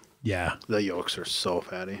whites. Yeah. The yolks are so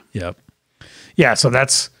fatty. Yep. Yeah, so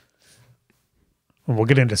we'll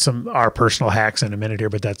get into our personal hacks in a minute here,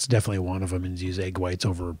 but that's definitely one of them, is use egg whites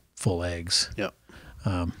over full eggs. Yep.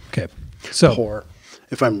 Okay. So Or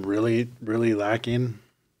if I'm really, really lacking,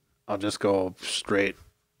 I'll just go straight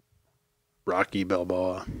Rocky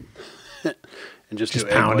Balboa and just do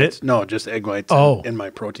egg pound whites. it? No, just egg whites in my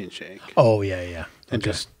protein shake. Oh, yeah. And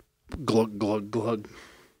just glug, glug, glug.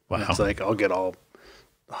 Wow. And it's like I'll get all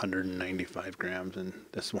 195 grams in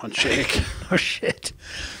this one shake. Oh, shit.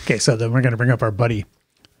 Okay, so then we're going to bring up our buddy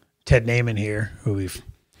Ted Naiman here, who we've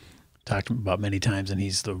talked about many times, and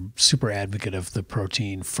he's the super advocate of the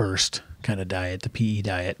protein first kind of diet, the PE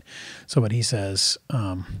diet. So what he says,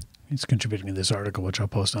 he's contributing to this article, which I'll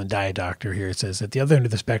post on Diet Doctor here. It says, at the other end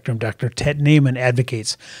of the spectrum, Dr. Ted Naiman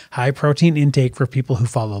advocates high protein intake for people who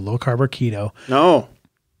follow low carb or keto. No,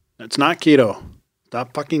 it's not keto.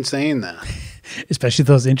 Stop fucking saying that. Especially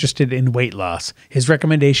those interested in weight loss. His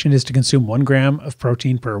recommendation is to consume 1 gram of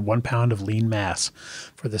protein per 1 pound of lean mass.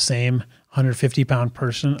 For the same 150-pound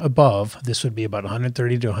person above, this would be about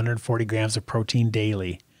 130 to 140 grams of protein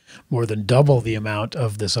daily, more than double the amount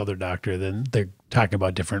of this other doctor. Then they're talking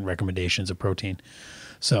about different recommendations of protein.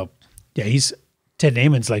 So, yeah, Ted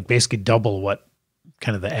Naiman's like basically double what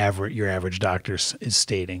kind of your average doctor is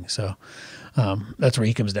stating. So that's where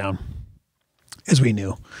he comes down, as we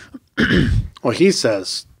knew. Well, he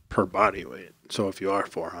says per body weight. So if you are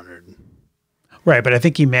 400. Right, but I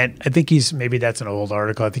think maybe that's an old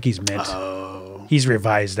article. I think he's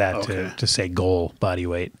revised that to say goal body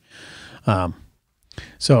weight.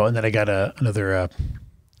 So, and then I got another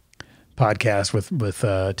podcast with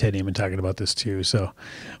Ted Naiman talking about this too. So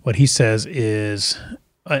what he says is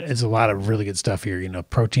it's a lot of really good stuff here.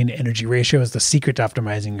 Protein to energy ratio is the secret to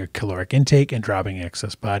optimizing your caloric intake and dropping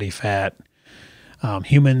excess body fat.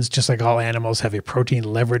 Humans, just like all animals, have a protein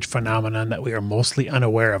leverage phenomenon that we are mostly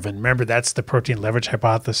unaware of. And remember, that's the protein leverage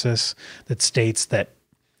hypothesis that states that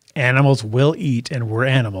animals will eat, and we're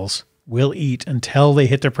animals, will eat until they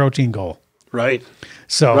hit their protein goal. Right.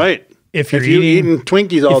 So if you're eating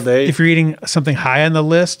Twinkies all day. If you're eating something high on the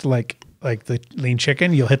list, like the lean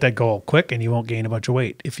chicken, you'll hit that goal quick and you won't gain a bunch of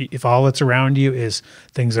weight. If all that's around you is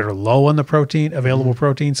things that are low on the available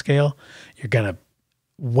protein scale, you're going to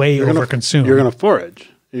overconsume. You're going to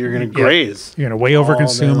forage. You're going to graze. You're going to way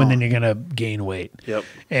overconsume, and then you're going to gain weight. Yep.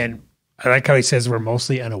 And I like how he says we're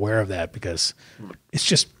mostly unaware of that because it's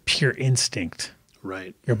just pure instinct.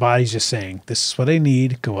 Right. Your body's just saying, this is what I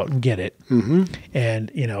need. Go out and get it. Mm-hmm.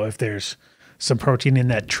 And, if there's some protein in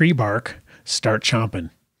that tree bark, start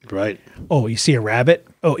chomping. Right. Oh, you see a rabbit?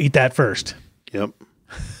 Oh, eat that first. Yep.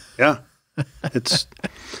 Yeah. It's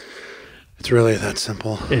really that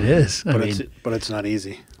simple. It is. But it's not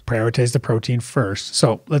easy. Prioritize the protein first.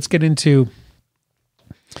 So let's get into.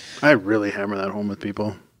 I really hammer that home with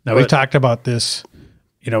people. Now we talked about this.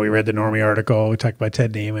 We read the Normie article. We talked about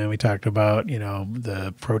Ted Naiman. We talked about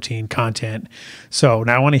the protein content. So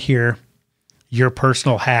now I want to hear your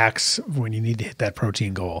personal hacks when you need to hit that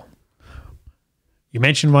protein goal. You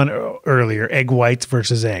mentioned one earlier: egg whites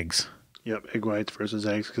versus eggs. Yep, egg whites versus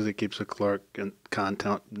eggs because it keeps the caloric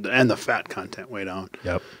content and the fat content way down.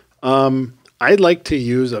 Yep. I'd like to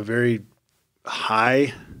use a very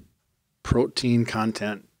high protein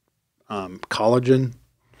content collagen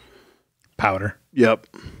powder. Yep,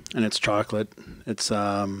 and it's chocolate. It's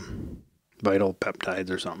Vital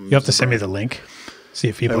Peptides or something. You have to send me the link. See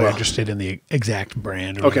if people are interested in the exact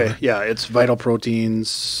brand. Or okay, whatever. Yeah, it's Vital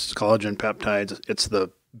Proteins, collagen peptides. It's the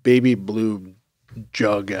baby blue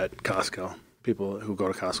jug at Costco. People who go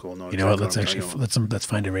to Costco will know. You know what? Let's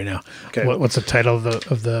find it right now. Okay. What's the title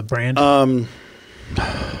of the brand? I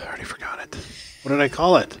already forgot it. What did I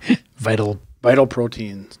call it? Vital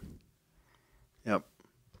Proteins. Yep.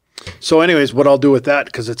 So, anyways, what I'll do with that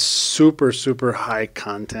because it's super super high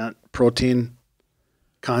content protein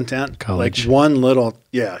content. College. Like one little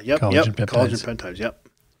Collagen peptides. Collagen peptides. Yep.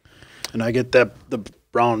 And I get the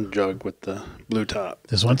brown jug with the blue top.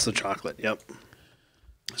 This one? That's the chocolate. Yep.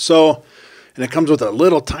 So, and it comes with a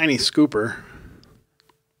little tiny scooper,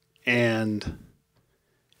 and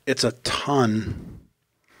it's a ton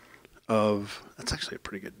of. That's actually a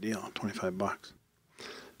pretty good deal. $25.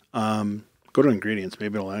 Go to ingredients.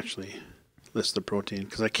 Maybe it'll actually list the protein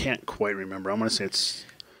because I can't quite remember. I'm going to say it's.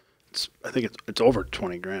 I think it's over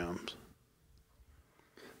 20 grams.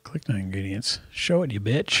 Click on ingredients. Show it, you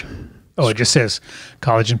bitch. Oh, it just says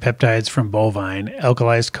collagen peptides from bovine,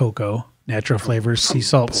 alkalized cocoa, natural flavors, sea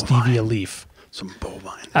salt, stevia leaf. Some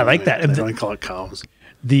bovine. I like that. They don't call it cows.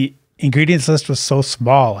 The ingredients list was so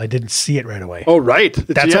small, I didn't see it right away. Oh, right.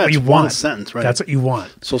 That's what you one want. Sentence, right? That's what you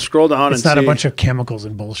want. So scroll down it's not a bunch of chemicals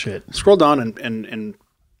and bullshit. Scroll down and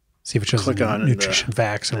see if it shows click on nutrition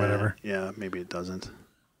facts or whatever. Yeah, maybe it doesn't.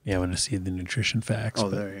 Yeah, I want to see the nutrition facts. Oh,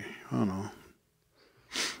 there you go. Oh, no.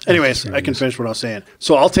 Anyways, I can finish what I was saying.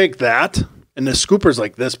 So I'll take that, and the scooper's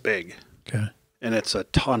like this big. Okay. And it's a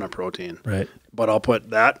ton of protein. Right. But I'll put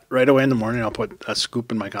that right away in the morning. I'll put a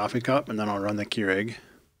scoop in my coffee cup, and then I'll run the Keurig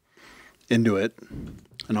into it,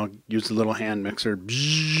 and I'll use the little hand mixer,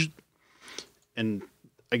 and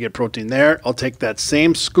I get protein there. I'll take that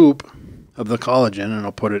same scoop of the collagen, and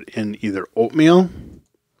I'll put it in either oatmeal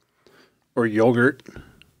or yogurt.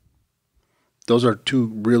 Those are two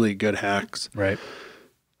really good hacks. Right.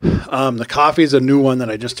 The coffee is a new one that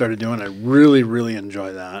I just started doing. I really, really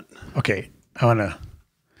enjoy that. Okay. I want to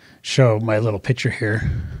show my little picture here.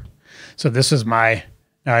 So this is now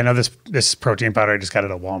I know this protein powder, I just got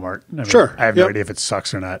it at Walmart. Sure. I have no idea if it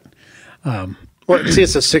sucks or not. Well, see, it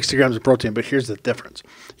says 60 grams of protein, but here's the difference.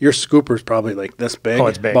 Your scooper is probably like this big. Oh,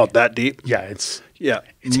 it's big. About that deep. Yeah, it's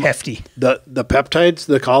It's hefty. The peptides,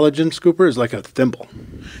 the collagen scooper is like a thimble.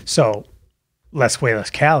 So less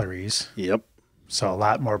calories. Yep. So a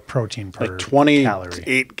lot more protein per Like 28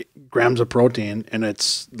 calorie. grams of protein, and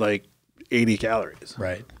it's like 80 calories.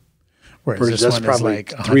 Right. Whereas this one probably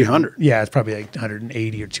is like 300. Yeah, it's probably like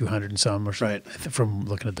 180 or 200 and some, or right. from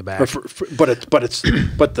looking at the back. But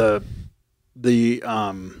the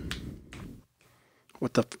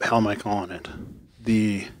what the hell am I calling it?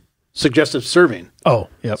 The suggested serving. Oh,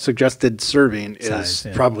 yep. Suggested serving Size,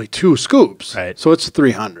 is probably 2 scoops. Right. So it's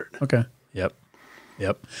 300. Okay.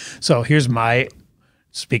 Yep. So here's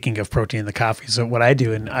speaking of protein in the coffee. So what I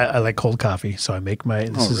do, and I like cold coffee. So I make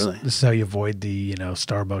this is how you avoid the,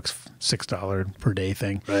 Starbucks $6 per day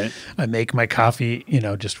thing. Right. I make my coffee,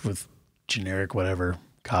 just with generic, whatever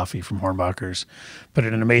coffee from Hornbacher's, put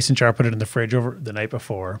it in a mason jar, put it in the fridge over the night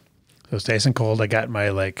before. So it's nice and cold. I got my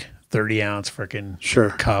 30-ounce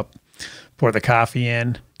freaking cup, pour the coffee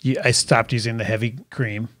in. I stopped using the heavy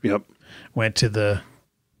cream. Yep. Went to the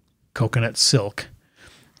coconut silk,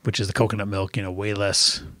 which is the coconut milk, way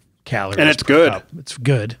less calories. And it's good. Cup. It's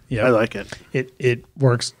good. Yeah. I like it. It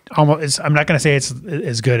works almost. I'm not going to say it's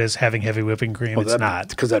as good as having heavy whipping cream. It's not.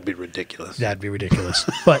 Because that'd be ridiculous. That'd be ridiculous.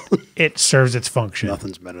 But it serves its function.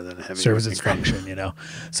 Nothing's better than a heavy serves its function,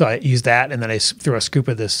 So I use that, and then I throw a scoop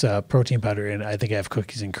of this protein powder in. I think I have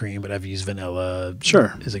cookies and cream, but I've used vanilla.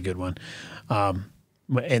 Sure. Is a good one.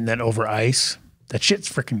 And then over ice. That shit's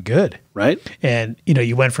freaking good. Right. And,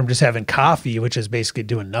 you went from just having coffee, which is basically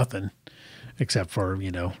doing nothing except for,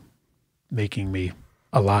 making me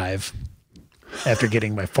alive. after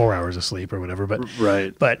getting my 4 hours of sleep or whatever. But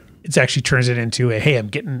Right. but it's actually turns it into a, hey,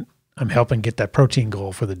 I'm helping get that protein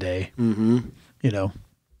goal for the day. Mm-hmm. You know,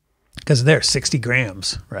 because they're 60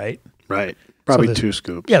 grams, right? Right. Probably So 2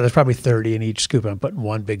 scoops. Yeah, there's probably 30 in each scoop. I'm putting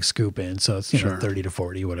one big scoop in, so it's Sure. 30 to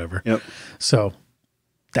 40, whatever. Yep. So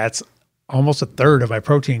that's almost a third of my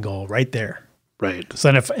protein goal right there. Right.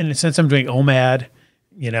 So then and since I'm doing OMAD,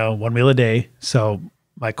 1 meal a day, so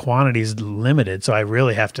my quantity is limited. So I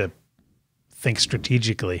really have to think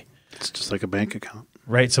strategically. It's just like a bank account.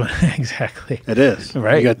 Right. So exactly. It is.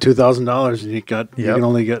 Right. You got $2,000 and you can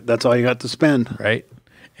only get, that's all you got to spend. Right.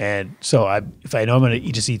 And so if I know I'm going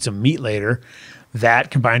to just eat some meat later, that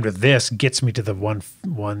combined with this gets me to the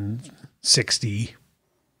 160,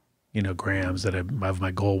 grams that I have my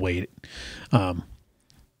goal weight,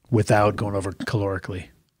 without going over calorically.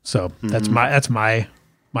 So that's my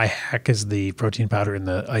hack is the protein powder and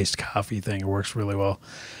the iced coffee thing. It works really well.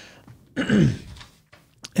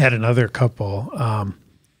 Had another couple.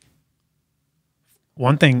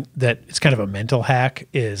 One thing that is kind of a mental hack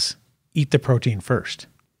is eat the protein first.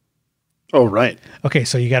 Oh, right. Okay,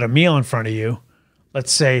 so you got a meal in front of you.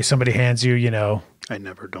 Let's say somebody hands you, I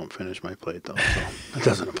never don't finish my plate though, so it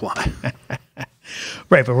doesn't apply.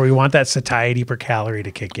 right, but we want that satiety per calorie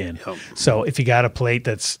to kick in. Yep. So if you got a plate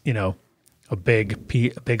that's, a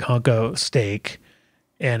big hunk of steak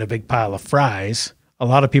and a big pile of fries, a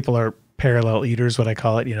lot of people are parallel eaters, what I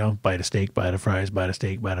call it, bite of steak, bite of fries, bite of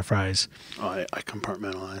steak, bite of fries. Oh, I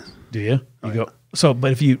compartmentalize. Do you?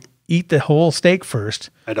 But if you eat the whole steak first.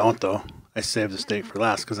 I don't though. I save the steak for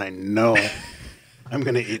last because I know I'm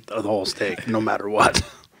going to eat the whole steak no matter what.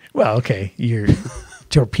 Well, okay, you're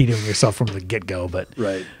torpedoing yourself from the get-go, but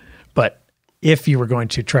Right. But if you were going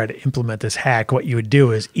to try to implement this hack, what you would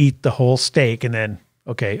do is eat the whole steak and then,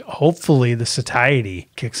 hopefully the satiety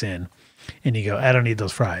kicks in and you go, I don't need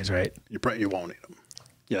those fries, right? You won't eat them.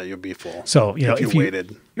 Yeah, you'll be full. So, if you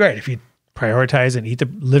waited. Right, if you prioritize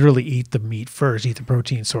and literally eat the meat first, eat the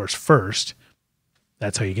protein source first,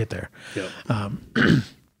 that's how you get there. Yep.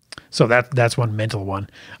 So that's one mental one.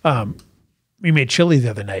 We made chili the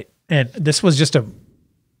other night, and this was just a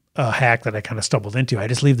hack that I kind of stumbled into. I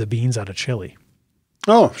just leave the beans out of chili.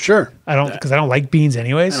 Oh, sure. Because I don't like beans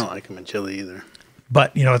anyways. I don't like them in chili either.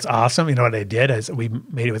 But it's awesome. You know what I did is we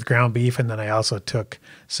made it with ground beef, and then I also took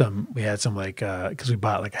we had some because we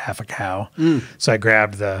bought like half a cow. So I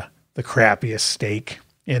grabbed the crappiest steak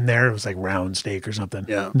in there. It was like round steak or something.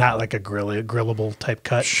 Yeah. Not like a grillable type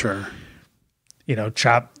cut. Sure.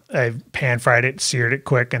 I pan fried it, seared it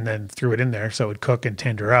quick, and then threw it in there so it would cook and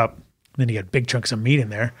tender up. Then you got big chunks of meat in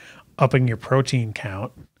there, upping your protein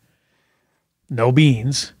count. No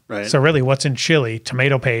beans. Right. So really what's in chili?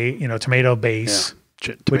 Tomato base,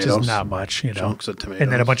 which is not much, Chunks of tomatoes.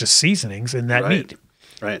 and then a bunch of seasonings in that meat.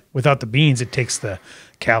 Right. Without the beans, it takes the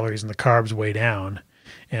calories and the carbs way down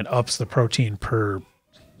and ups the protein per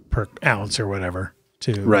ounce or whatever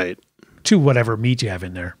to whatever meat you have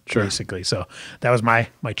in there, Sure. basically. So that was my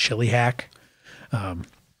chili hack.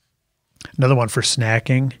 Another one for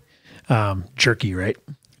snacking, jerky, right?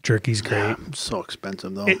 Jerky's great. Yeah, so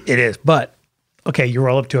expensive though. It is, but okay, you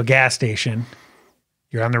roll up to a gas station,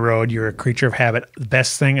 you're on the road, you're a creature of habit. The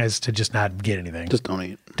best thing is to just not get anything. Just don't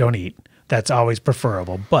eat. Don't eat. That's always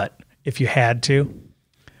preferable. But if you had to,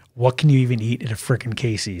 what can you even eat at a frickin'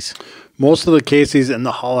 Casey's? Most of the Casey's and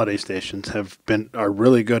the holiday stations are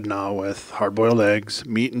really good now with hard-boiled eggs,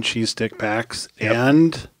 meat and cheese stick packs,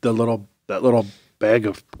 and that little bag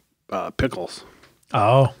of pickles.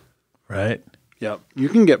 Oh, right. Yep, you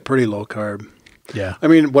can get pretty low carb. Yeah. I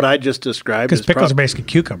mean, what I just described Because is pickles are basically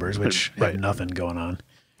cucumbers, which Right. have nothing going on.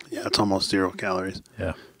 Yeah, it's almost 0 calories.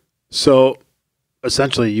 Yeah. So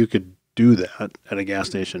essentially, you could do that at a gas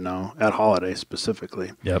station now, at holiday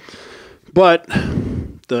specifically. Yep. But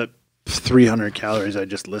the 300 calories I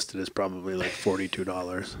just listed is probably like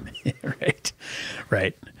 $42. Right.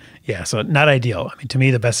 Right. Yeah. So not ideal. I mean, to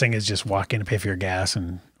me, the best thing is just walk in and pay for your gas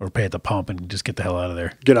or pay at the pump and just get the hell out of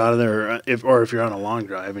there. Get out of there. If you're on a long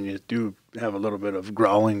drive and you do have a little bit of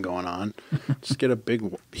growling going on, just get a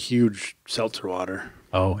big, huge seltzer water.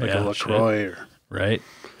 Oh, like yeah. a LaCroix or Right.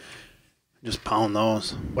 just pound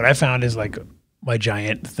those. What I found is like my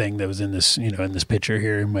giant thing that was in this, in this picture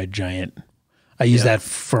here, I use that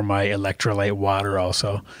for my electrolyte water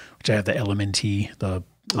also, which I have the LMNT, the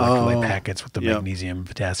electrolyte packets with the magnesium and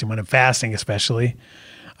potassium. When I'm fasting, especially,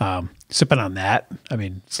 sipping on that, I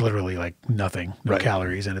mean, it's literally like nothing, no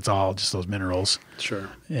calories, and it's all just those minerals Sure.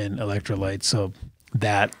 and electrolytes. So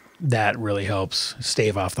that really helps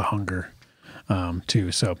stave off the hunger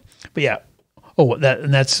too. So, but yeah,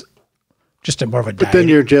 that's just more of a diet. But then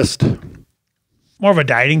you're just more of a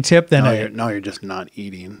dieting tip than now you're just not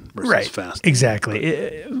eating versus right. fasting.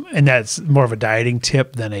 Exactly. And that's more of a dieting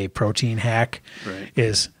tip than a protein hack. Right.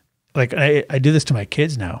 Is like, I do this to my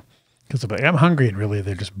kids now because like, I'm hungry and really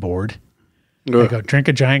they're just bored. I go drink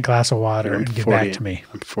a giant glass of water and get back to me.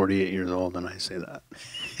 I'm 48 years old and I say that.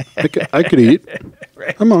 I could eat.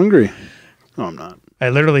 Right. I'm hungry. No, I'm not. I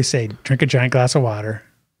literally say, drink a giant glass of water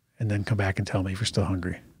and then come back and tell me if you're still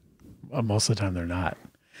hungry. Most of the time they're not.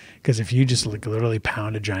 Because if you just like literally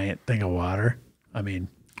pound a giant thing of water, I mean.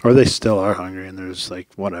 Or they still are hungry and they're just like,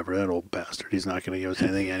 whatever, that old bastard, he's not going to give us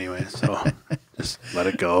anything anyway. So just let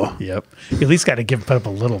it go. Yep. You at least got to put up a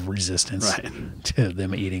little resistance right. to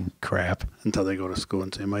them eating crap. Until they go to school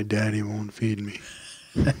and say, my daddy won't feed me.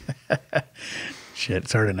 Shit,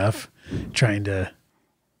 it's hard enough trying to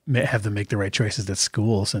have them make the right choices at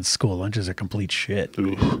school since school lunches are complete shit.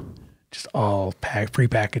 Ooh. Just all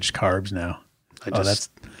prepackaged carbs now. I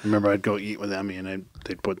remember I'd go eat with Emmy and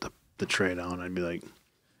they'd put the tray down. I'd be like,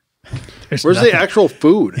 where's the actual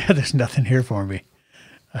food? Yeah, there's nothing here for me.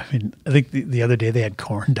 I mean, I think the other day they had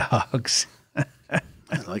corn dogs. I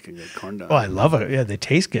like a good corn dog. Oh, I love it. Yeah, they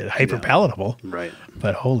taste good. Hyper palatable. Right.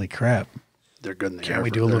 But holy crap. They're good in the air fryer. Can't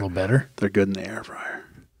we do a little better? They're good in the air fryer.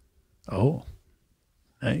 Oh,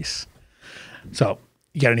 nice. So,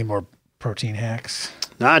 you got any more protein hacks?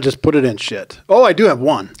 Nah, just put it in shit. Oh, I do have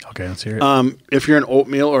one. Okay, let's hear it. If you're an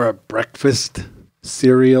oatmeal or a breakfast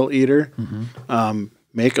cereal eater,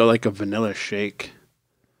 make a vanilla shake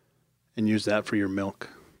and use that for your milk.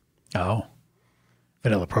 Oh,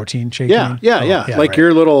 vanilla protein shake? Yeah. Like right.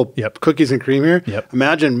 your little cookies and cream here. Yep.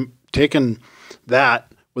 Imagine taking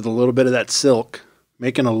that with a little bit of that silk,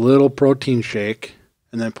 making a little protein shake,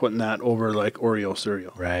 and then putting that over like Oreo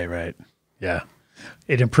cereal. Right. Yeah.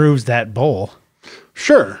 It improves that bowl.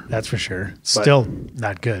 Sure. That's for sure. Still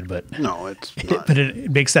not good, but no, it's not. But it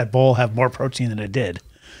makes that bowl have more protein than it did.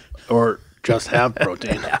 Or just have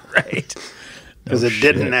protein. Right. Because it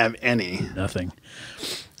didn't have any. Nothing.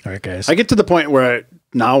 All right, guys. I get to the point where I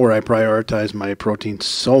prioritize my protein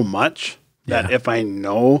so much that if I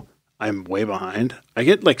know I'm way behind, I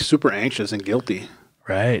get like super anxious and guilty.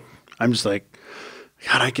 Right. I'm just like,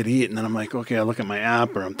 God, I could eat. And then I'm like, okay, I look at my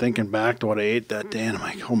app or I'm thinking back to what I ate that day. And I'm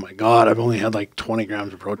like, oh my God, I've only had like 20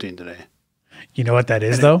 grams of protein today. You know what that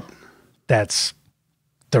is, though? That's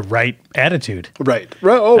the right attitude. Right.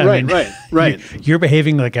 Right. You're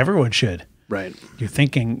behaving like everyone should. Right. You're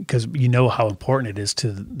thinking because you know how important it is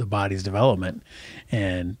to the body's development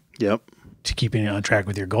and to keeping it on track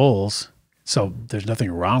with your goals. So there's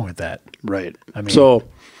nothing wrong with that. Right. I mean, so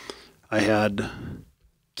I had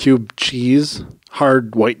cube cheese,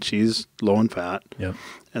 hard white cheese, low in fat. Yep.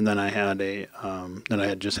 And then I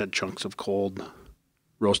had just had chunks of cold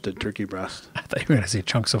roasted turkey breast. I thought you were going to say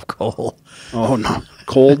chunks of coal. Oh no,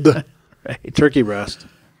 cold right. turkey breast.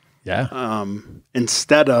 Yeah.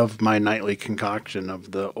 Instead of my nightly concoction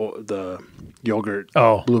of the yogurt,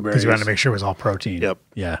 blueberries. Because you wanted to make sure it was all protein. Yep.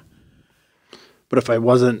 Yeah. But if I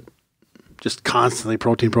wasn't just constantly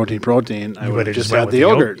protein, I would have just went had with the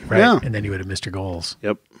yogurt. Right. Yeah. And then you would have missed your goals.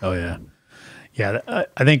 Yep. Oh, yeah. Yeah.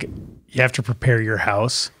 I think you have to prepare your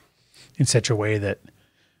house in such a way that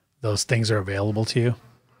those things are available to you.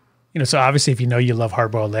 You know, so obviously if you know you love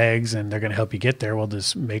hard-boiled eggs and they're going to help you get there, well,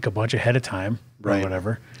 just make a bunch ahead of time or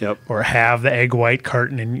whatever. Yep. Or have the egg white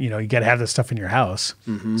carton and, you know, you got to have the stuff in your house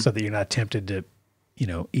so that you're not tempted to, you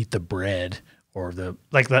know, eat the bread or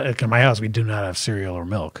like in my house, we do not have cereal or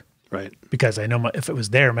milk. Right. Because I know if it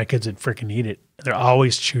was there, my kids would freaking eat it. They'll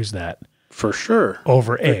always choose that. For sure.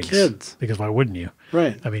 Over eggs. Kids. Because why wouldn't you?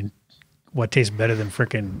 Right. I mean, what tastes better than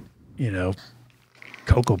freaking, you know,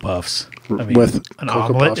 Cocoa Puffs? I mean, with an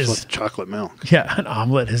Cocoa omelet Puffs is with chocolate milk. Yeah, an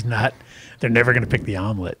omelet is not. They're never going to pick the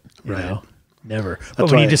omelet. You Right. know, never. But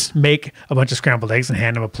when you just make a bunch of scrambled eggs and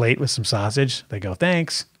hand them a plate with some sausage, they go,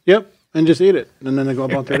 "Thanks." Yep, and just eat it, and then they go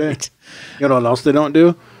about their day. You know what else they don't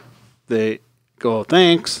do? They go,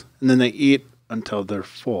 "Thanks," and then they eat until they're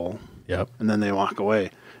full. Yep. And then they walk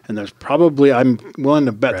away. And there's probably, I'm willing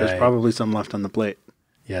to bet, there's Right. probably some left on the plate.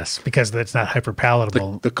 Yes, because it's not hyper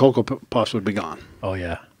palatable. The Cocoa Puffs would be gone, Oh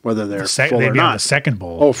yeah, whether they're full they'd or be on the not. second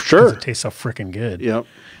bowl. Oh, sure. 'cause it tastes so freaking good. Yep.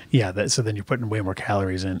 Yeah. So then you're putting way more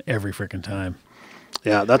calories in every freaking time.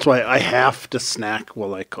 Yeah, that's why I have to snack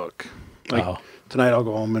while I cook. Like Oh. tonight I'll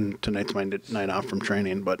go home, and tonight's my night off from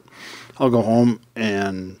training, but I'll go home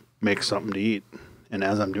and make something to eat. And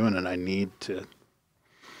as I'm doing it, I need to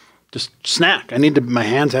just snack. My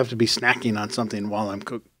hands have to be snacking on something while I'm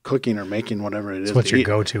cooking or making whatever it is. So what's to your eat.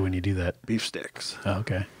 go-to when you do that? Beef sticks. Oh,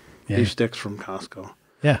 okay. Yeah. Beef sticks from Costco.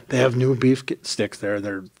 Yeah. They have new beef sticks there.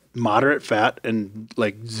 They're moderate fat and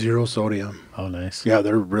like 0 sodium. Oh, nice. Yeah,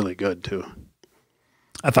 they're really good too.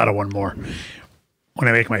 I thought of one more. When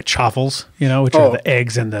I make my chaffles, which are the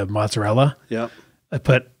eggs and the mozzarella, I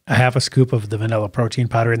put a half a scoop of the vanilla protein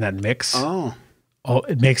powder in that mix. Oh,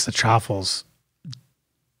 it makes the chaffles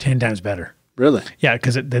 10 times better. Really? Yeah,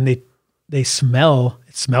 because then they smell.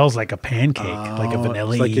 It smells like a pancake, like a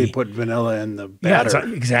vanilla. It's like they put vanilla in the batter.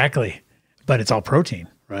 Yeah, exactly. But it's all protein.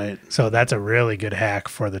 Right. So that's a really good hack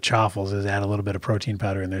for the chaffles is add a little bit of protein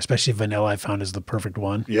powder in there, especially vanilla I found is the perfect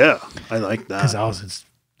one. Yeah, I like that. Because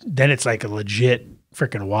then it's like a legit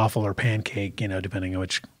freaking waffle or pancake, depending on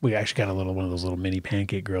which. We actually got one of those little mini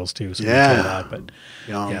pancake grills too. So we try that. But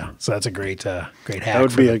yeah, so that's a great hack. That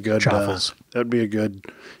would be a good chaffles. That would be a good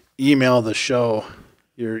email the show.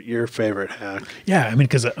 Your favorite hack. Yeah,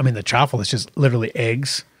 because the chaffle is just literally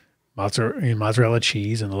eggs, mozzarella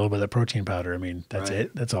cheese, and a little bit of protein powder. That's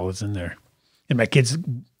it. That's all that's in there. And my kids,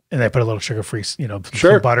 and I put a little sugar-free, some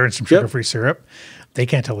butter and some sugar-free syrup. They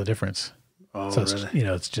can't tell the difference. Oh, so really?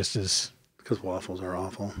 It's just as because waffles are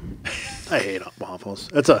awful. I hate waffles.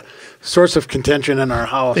 That's a source of contention in our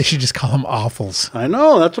house. They should just call them awfuls. I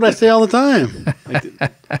know. That's what I say all the time.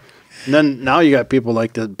 And then now you got people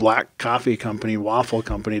like the Black Coffee Company, Waffle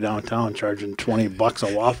Company downtown charging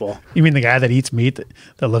 $20 a waffle. You mean the guy that eats meat,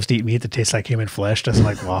 that loves to eat meat that tastes like human flesh, doesn't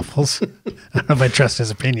like waffles? I don't know if I trust his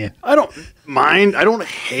opinion. I don't mind. I don't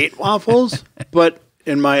hate waffles, but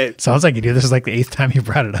sounds like you do. This is like the 8th time you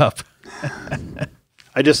brought it up.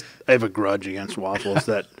 I have a grudge against waffles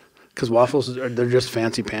because waffles they're just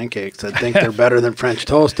fancy pancakes that think they're better than French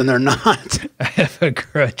toast, and they're not. I have a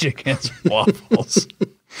grudge against waffles.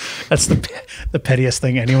 That's the pettiest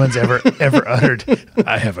thing anyone's ever uttered.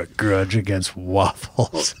 I have a grudge against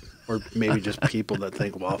waffles. Or maybe just people that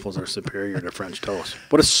think waffles are superior to French toast.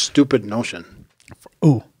 What a stupid notion.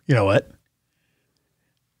 Ooh, you know what?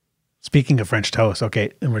 Speaking of French toast,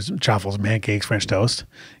 okay, and there's chaffles, pancakes, French toast.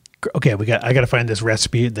 Okay, I got to find this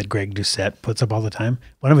recipe that Greg Doucette puts up all the time.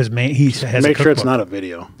 One of his main, he has make sure it's not a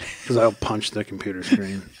video because I'll punch the computer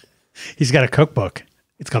screen. He's got a cookbook.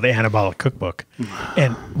 It's called the Anabolic Cookbook.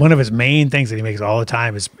 And one of his main things that he makes all the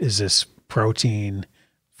time is this protein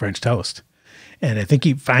French toast. And I think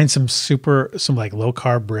he finds some like low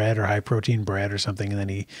carb bread or high protein bread or something. And then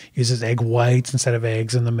he uses egg whites instead of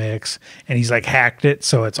eggs in the mix. And he's like hacked it.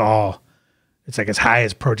 So it's like as high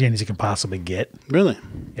as protein as you can possibly get. Really?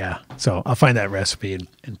 Yeah. So I'll find that recipe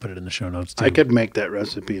and put it in the show notes too. I could make that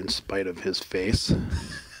recipe in spite of his face.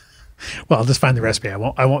 Well, I'll just find the recipe.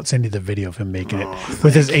 I won't send you the video of him making it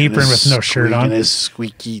with his apron with no shirt on. His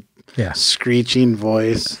squeaky, screeching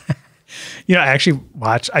voice. I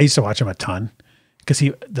used to watch him a ton because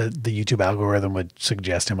the YouTube algorithm would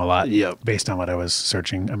suggest him a lot based on what I was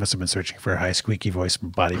searching. I must have been searching for high squeaky voice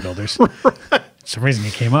bodybuilders. Right. For some reason he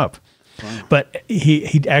came up. Wow. But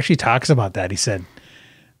he actually talks about that. He said,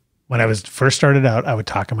 when I was first started out, I would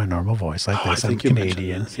talk in my normal voice like this. I'm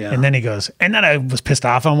Canadian. This, yeah. And then he goes, and then I was pissed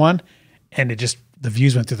off on one and the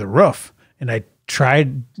views went through the roof. And I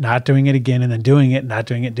tried not doing it again and then doing it, not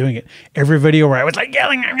doing it, doing it. Every video where I was like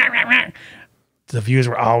yelling, the views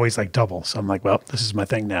were always like double. So I'm like, well, this is my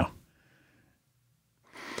thing now.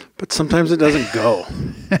 But sometimes it doesn't go.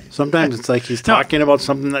 Sometimes it's like he's talking about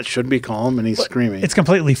something that should be calm and he's screaming. It's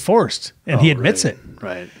completely forced. And he admits it.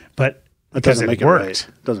 Right. But that doesn't make it right.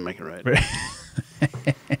 It doesn't make it right.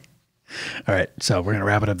 All right. So we're going to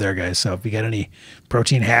wrap it up there, guys. So if you got any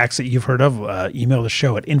protein hacks that you've heard of, email the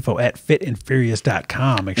show at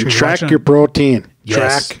info@fitandfurious.com. Make sure you track your protein.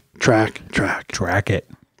 Yes. Track it.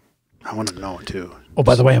 I want to know too. Oh,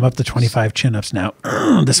 by the way, I'm up to 25 chin-ups now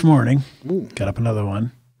this morning. Ooh. Got up another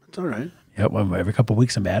one. That's all right. Yep. Well, every couple of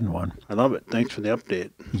weeks I'm adding one. I love it. Thanks for the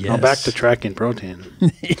update. Yes. Now back to tracking protein.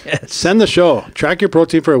 Yes. Send the show. Track your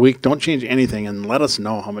protein for a week. Don't change anything and let us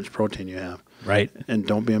know how much protein you have. Right. And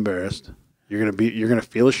don't be embarrassed. You're gonna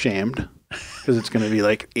feel ashamed because it's gonna be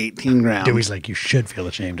like 18 grams. Dewey's like, you should feel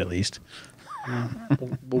ashamed at least.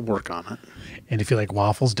 We'll work on it. And if you like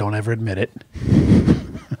waffles, don't ever admit it.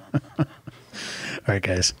 All right,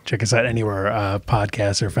 guys, check us out anywhere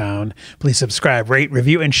podcasts are found. Please subscribe, rate,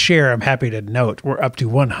 review, and share. I'm happy to note we're up to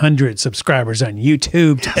 100 subscribers on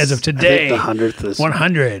YouTube as of today. I think the 100th is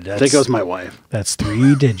 100. I think it was my wife. That's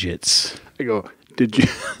 3 digits. I go, did you?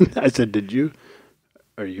 I said, did you?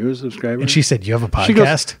 Are you a subscriber? And she said, you have a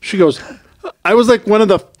podcast? She goes, I was like one of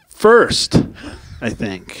the first, I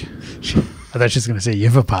think. I thought she was going to say, you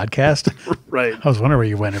have a podcast? Right. I was wondering where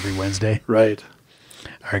you went every Wednesday. Right.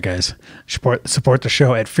 All right, guys. Support the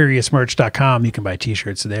show at FuriousMerch.com. You can buy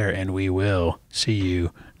t-shirts there, and we will see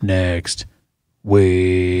you next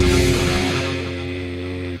week.